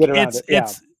So, they like, get around it. Yeah,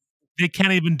 it's they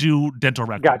can't even do dental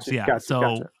records, gotcha, yeah, gotcha, so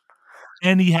gotcha.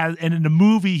 and in the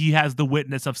movie, he has the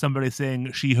witness of somebody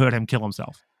saying she heard him kill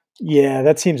himself. Yeah,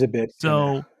 that seems a bit kinda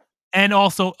So and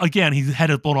also, again, his head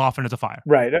is blown off and it's a fire.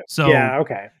 right. So, Yeah,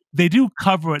 okay. they do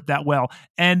cover it that well,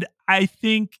 and I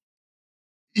think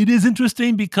it is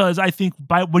interesting because I think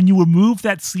when you remove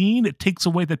that scene, it takes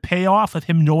away the payoff of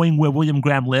him knowing where William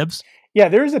Graham lives. Yeah,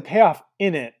 there is a payoff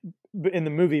in it, in the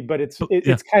movie, but But yeah,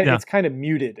 yeah, it's kind of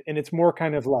muted, and it's more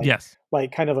kind of yes,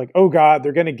 kind of like, oh god,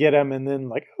 they're gonna get him, and then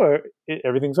like, oh,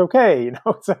 everything's okay,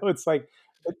 So it's like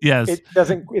yes.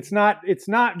 it's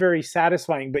not very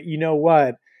satisfying, but you know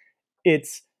what?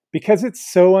 It's because it's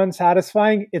so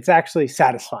unsatisfying, it's actually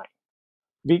satisfying.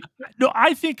 Be, No,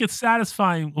 I think it's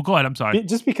satisfying. Well, go ahead. I'm sorry.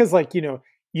 just because, like, you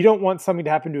don't want something to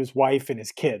happen to his wife and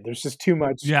his kid. There's just too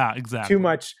Yeah, too exactly.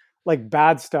 much like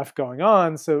bad stuff going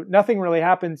on, so nothing really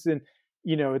happens. And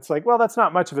it's like, well, that's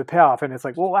not much of a payoff, and it's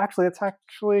like, well, actually, it's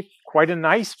actually quite a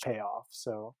nice payoff.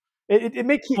 So it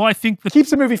may Well, I think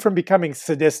keeps the movie from becoming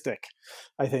sadistic.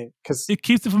 I think because it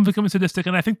keeps it from becoming sadistic,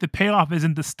 and I think the payoff is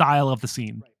in the style of the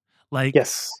scene. Like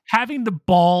yes, having the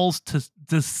balls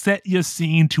to set your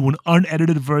scene to an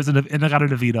unedited version of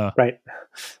Inagata Vida right,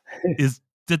 is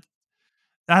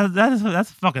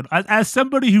that's fucking as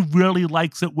somebody who really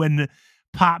likes it when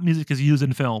pop music is used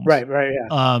in films. right,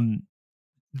 yeah.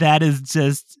 That is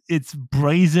just it's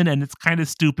brazen and it's kind of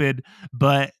stupid,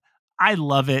 but I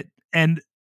love it, and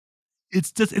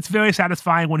it's very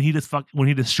satisfying when he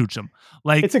just shoots him.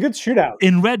 Like It's a good shootout.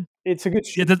 in Red, It's a good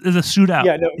yeah, there's a shootout.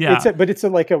 Yeah, no, Yeah, it's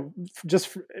like a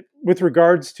just with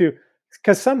regards to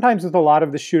because sometimes with a lot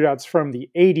of the shootouts from the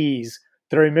 '80s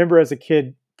that I remember as a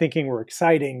kid thinking were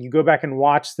exciting, you go back and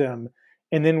watch them,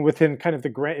 and then within kind of the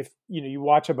grand, if you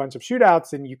watch a bunch of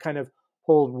shootouts and you kind of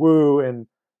hold Wu and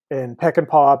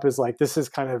Peckinpah up as like this is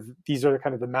kind of these are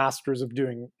kind of the masters of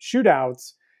doing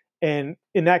shootouts, and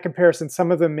in that comparison,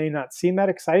 some of them may not seem that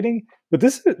exciting, but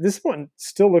this one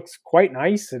still looks quite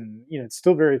nice, and it's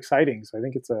still very exciting. So I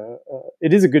think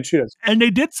it is a good shootout. and they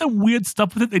did some weird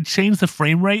stuff with it. They changed the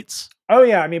frame rates. Oh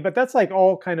yeah, I mean, but that's like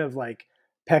all kind of like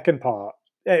peck and paw.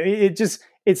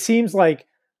 It seems like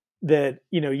that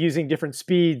using different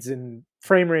speeds and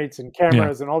frame rates and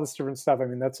cameras and all this different stuff. I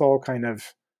mean, that's all kind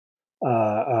of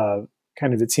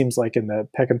it seems like in the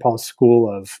peck and paw school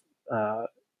of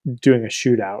doing a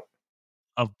shootout.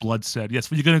 Of Bloodshed. Yes,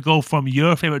 but you're gonna go from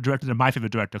your favorite director to my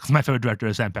favorite director because my favorite director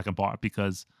is Sam Peckinpah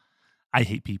because I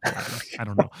hate people. I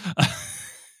don't know.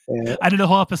 Yeah. I did a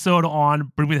whole episode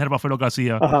on Bring Me the Head of Alfredo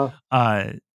Garcia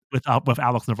with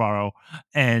Alex Navarro,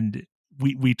 and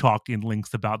we talk in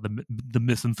length about the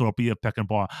misanthropy of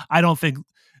Peckinpah. I don't think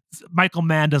Michael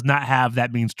Mann does not have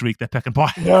that mean streak that Peckinpah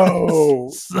has. No,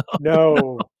 So,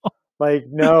 no, like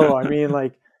no. I mean,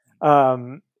 like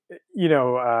you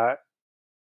know,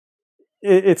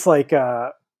 it's like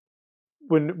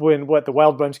when what the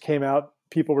Wild Bunch came out,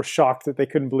 people were shocked that they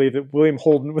couldn't believe that William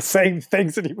Holden was saying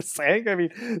things that he was saying. I mean,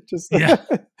 just yeah.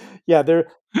 yeah, there's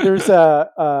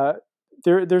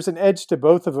there's an edge to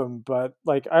both of them, but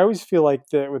like I always feel like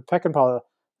that with Peckinpah,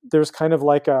 there's kind of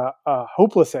like a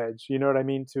hopeless edge. You know what I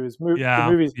mean to his the Yeah.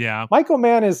 movies. Yeah. Michael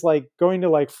Mann is like going to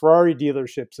like Ferrari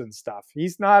dealerships and stuff.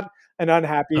 He's not an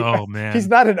unhappy. Oh He's man.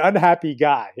 not an unhappy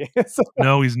guy. So,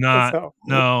 No, he's not. so,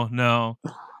 No.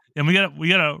 And we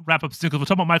gotta wrap up soon because we're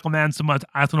talking about Michael Mann so much.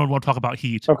 I also don't want to talk about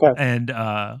Heat. okay. And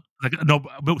like no,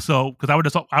 but so because I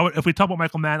would if we talk about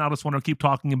Michael Mann, I just want to keep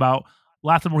talking about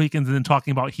Last of the Mohicans and then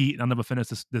talking about Heat, and I'll never finish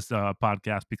this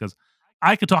podcast because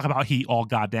I could talk about Heat all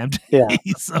goddamn day. Yeah.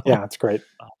 So Yeah, it's great.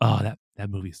 oh that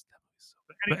movie's so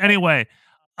good. But anyway,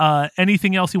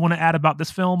 anything else you want to add about this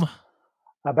film?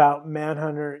 About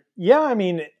Manhunter, yeah, I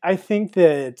mean, I think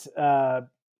that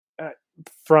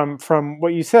from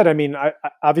what you said, I mean, I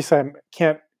obviously I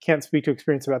can't speak to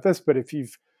experience about this, but if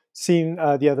you've seen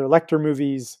the other Lecter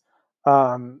movies,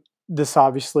 this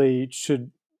obviously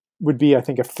would be, I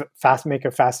think, make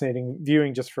a fascinating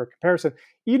viewing just for comparison.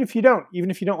 Even if you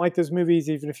don't like those movies,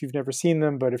 even if you've never seen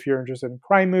them, but if you're interested in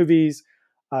crime movies,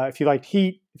 if you like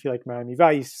Heat, if you like Miami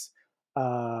Vice,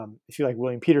 if you like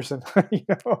William Peterson,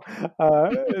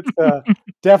 it's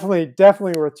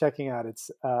definitely worth checking out.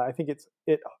 It's I think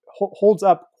it holds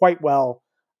up quite well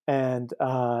and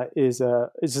is a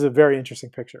very interesting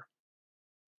picture.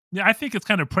 Yeah, I think it's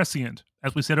kind of prescient,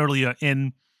 as we said earlier,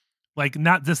 in like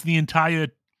not just the entire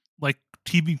like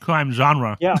TV crime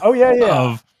genre. Yeah. Oh yeah.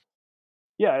 Of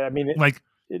Yeah. I mean, like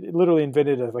it literally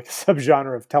invented a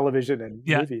subgenre of television and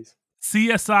yeah, movies.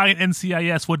 CSI and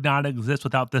NCIS would not exist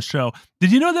without this show.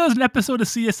 Did you know there was an episode of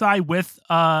CSI with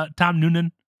Tom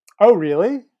Noonan? Oh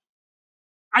really?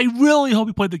 I really hope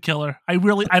he played the killer. I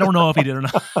don't know if he did or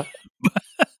not.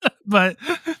 but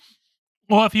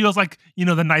well, if he was like,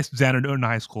 the nice janitor in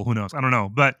high school, who knows? I don't know.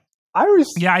 But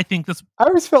I think this. I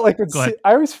always felt like Go ahead.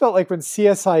 when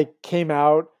CSI came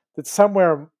out that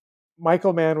somewhere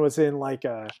Michael Mann was in like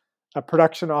a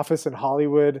production office in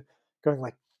Hollywood, going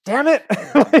like, "Damn it!"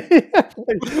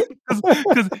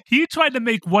 Because he tried to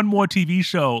make one more TV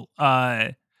show,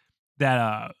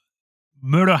 that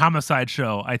murder homicide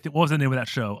show. I think what was the name of that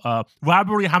show?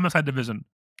 Robbery Homicide Division,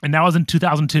 and that was in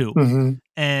 2002. Mhm.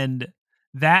 And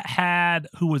that had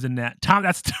who was in that? Tom.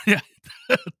 That's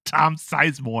Tom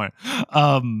Sizemore.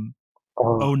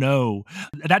 Oh no,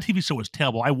 that TV show was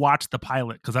terrible. I watched the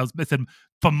pilot because it said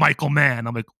from Michael Mann.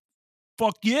 I'm like,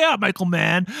 fuck yeah, Michael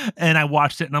Mann, and I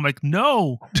watched it and I'm like,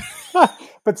 no.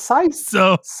 But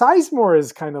So Sizemore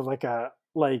is kind of like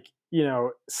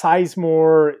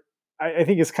Sizemore. I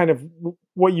think is kind of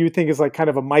what you think is like kind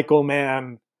of a Michael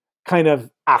Mann kind of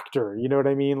actor. You know what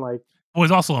I mean? Like, Well,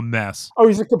 he's also a mess. oh,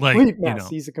 he's a Like, complete you mess. know.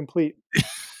 He's a complete.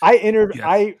 I interv-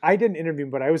 Yes. I didn't interview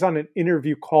him, but I was on an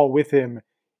interview call with him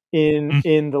Mm.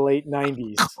 in the late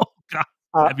 '90s. Oh god,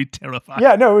 Uh, that'd be terrifying.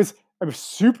 yeah, no, it was a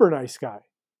super nice guy,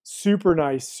 super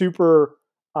nice, super.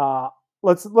 Uh,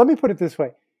 let me put it this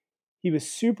way: he was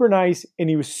super nice and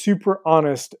he was super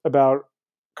honest about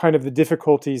kind of the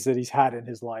difficulties that he's had in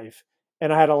his life,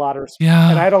 and I had a lot of and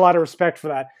I Yeah. had a lot of respect for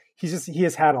that. He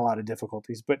has had a lot of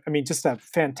difficulties, but I mean, just a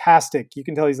fantastic. You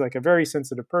can tell he's like a very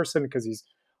sensitive person because he's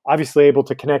obviously able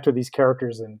to connect with these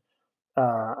characters in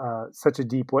such a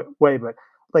deep way. But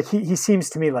like he seems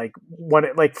to me like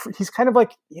he's kind of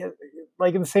like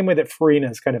like in the same way that Farina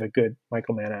is kind of a good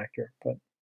Michael Mann actor. But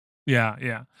Yeah,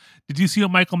 yeah. Did you see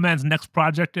what Michael Mann's next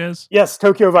project is? yes,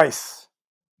 Tokyo Vice.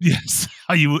 Yes.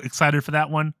 Are you excited for that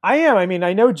one? I am. I mean,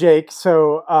 I know Jake,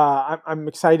 so I'm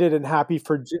excited and happy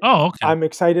for. Oh, okay. I'm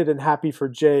excited and happy for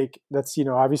Jake. That's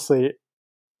obviously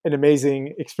an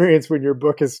amazing experience when your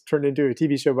book is turned into a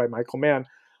TV show by Michael Mann.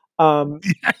 Um,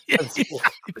 Yeah, yeah, that's, yeah,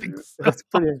 I think so. that's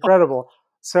pretty incredible.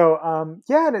 So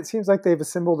yeah, and it seems like they've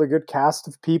assembled a good cast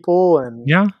of people, and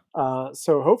Yeah,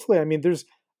 so hopefully, I mean,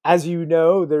 as you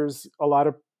know, there's a lot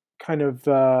of kind of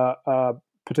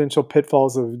potential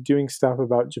pitfalls of doing stuff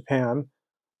about Japan.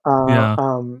 yeah,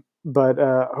 But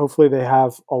hopefully they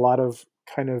have a lot of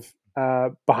kind of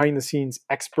behind the scenes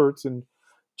experts and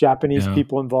Japanese yeah.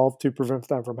 people involved to prevent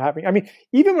that from happening. I mean,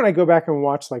 even when I go back and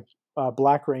watch like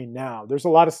Black Rain now, there's a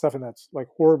lot of stuff in that's like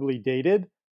horribly dated,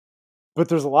 but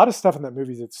there's a lot of stuff in that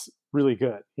movie that's really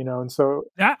good, And so,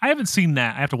 I haven't seen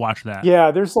that. I have to watch that. yeah,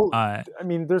 Uh, I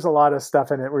mean, there's a lot of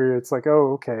stuff in it where it's like,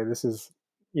 oh, okay, this is,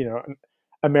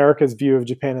 America's view of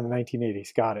Japan in the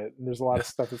 1980s. Got it. And there's a lot of yes.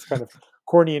 stuff that's kind of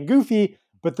corny and goofy,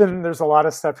 but then there's a lot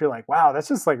of stuff you're like, wow, that's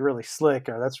just like really slick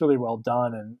or that's really well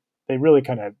done. And they really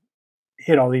kind of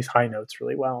hit all these high notes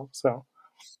really well. So,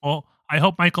 Well, I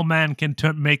hope Michael Mann can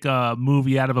make a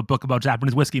movie out of a book about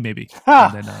Japanese whiskey, maybe, and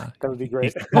ha, then that would be he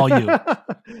great. can call you.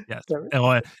 Yes,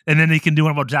 That and then he can do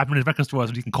one about Japanese record stores,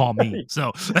 and he can call me.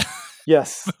 So,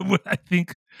 yes. what I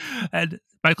think, and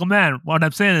Michael Mann, what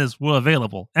I'm saying is we're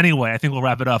available. Anyway, I think we'll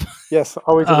wrap it up. Yes.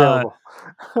 Always Uh,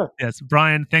 available. yes,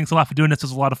 Brian, thanks a lot for doing this.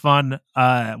 This was a lot of fun.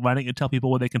 Why don't you tell people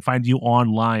where they can find you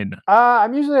online?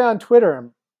 I'm usually on Twitter.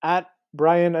 I'm at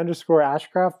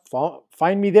Brian_Ashcraft.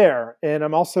 Find me there. And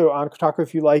I'm also on Kotaku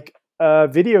if you like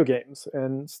video games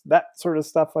and that sort of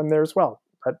stuff. I'm there as well.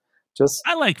 But just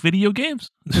I like video games.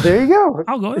 there you go.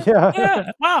 I'll go there. Yeah.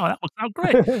 Yeah. Wow, that worked out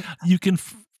great. You can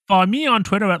follow me on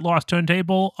Twitter at Lost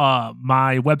Turntable,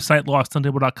 my website,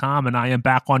 lostturntable.com, and I am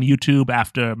back on YouTube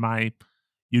after my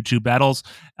YouTube battles.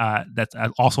 That's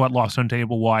also at Lost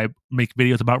Turntable, where I make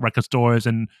videos about record stores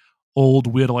and old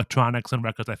weird electronics and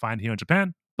records I find here in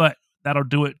Japan. But that'll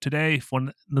do it today for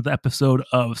another episode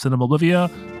of Cinema Olivia.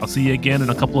 I'll see you again in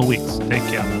a couple of weeks. Take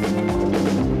care.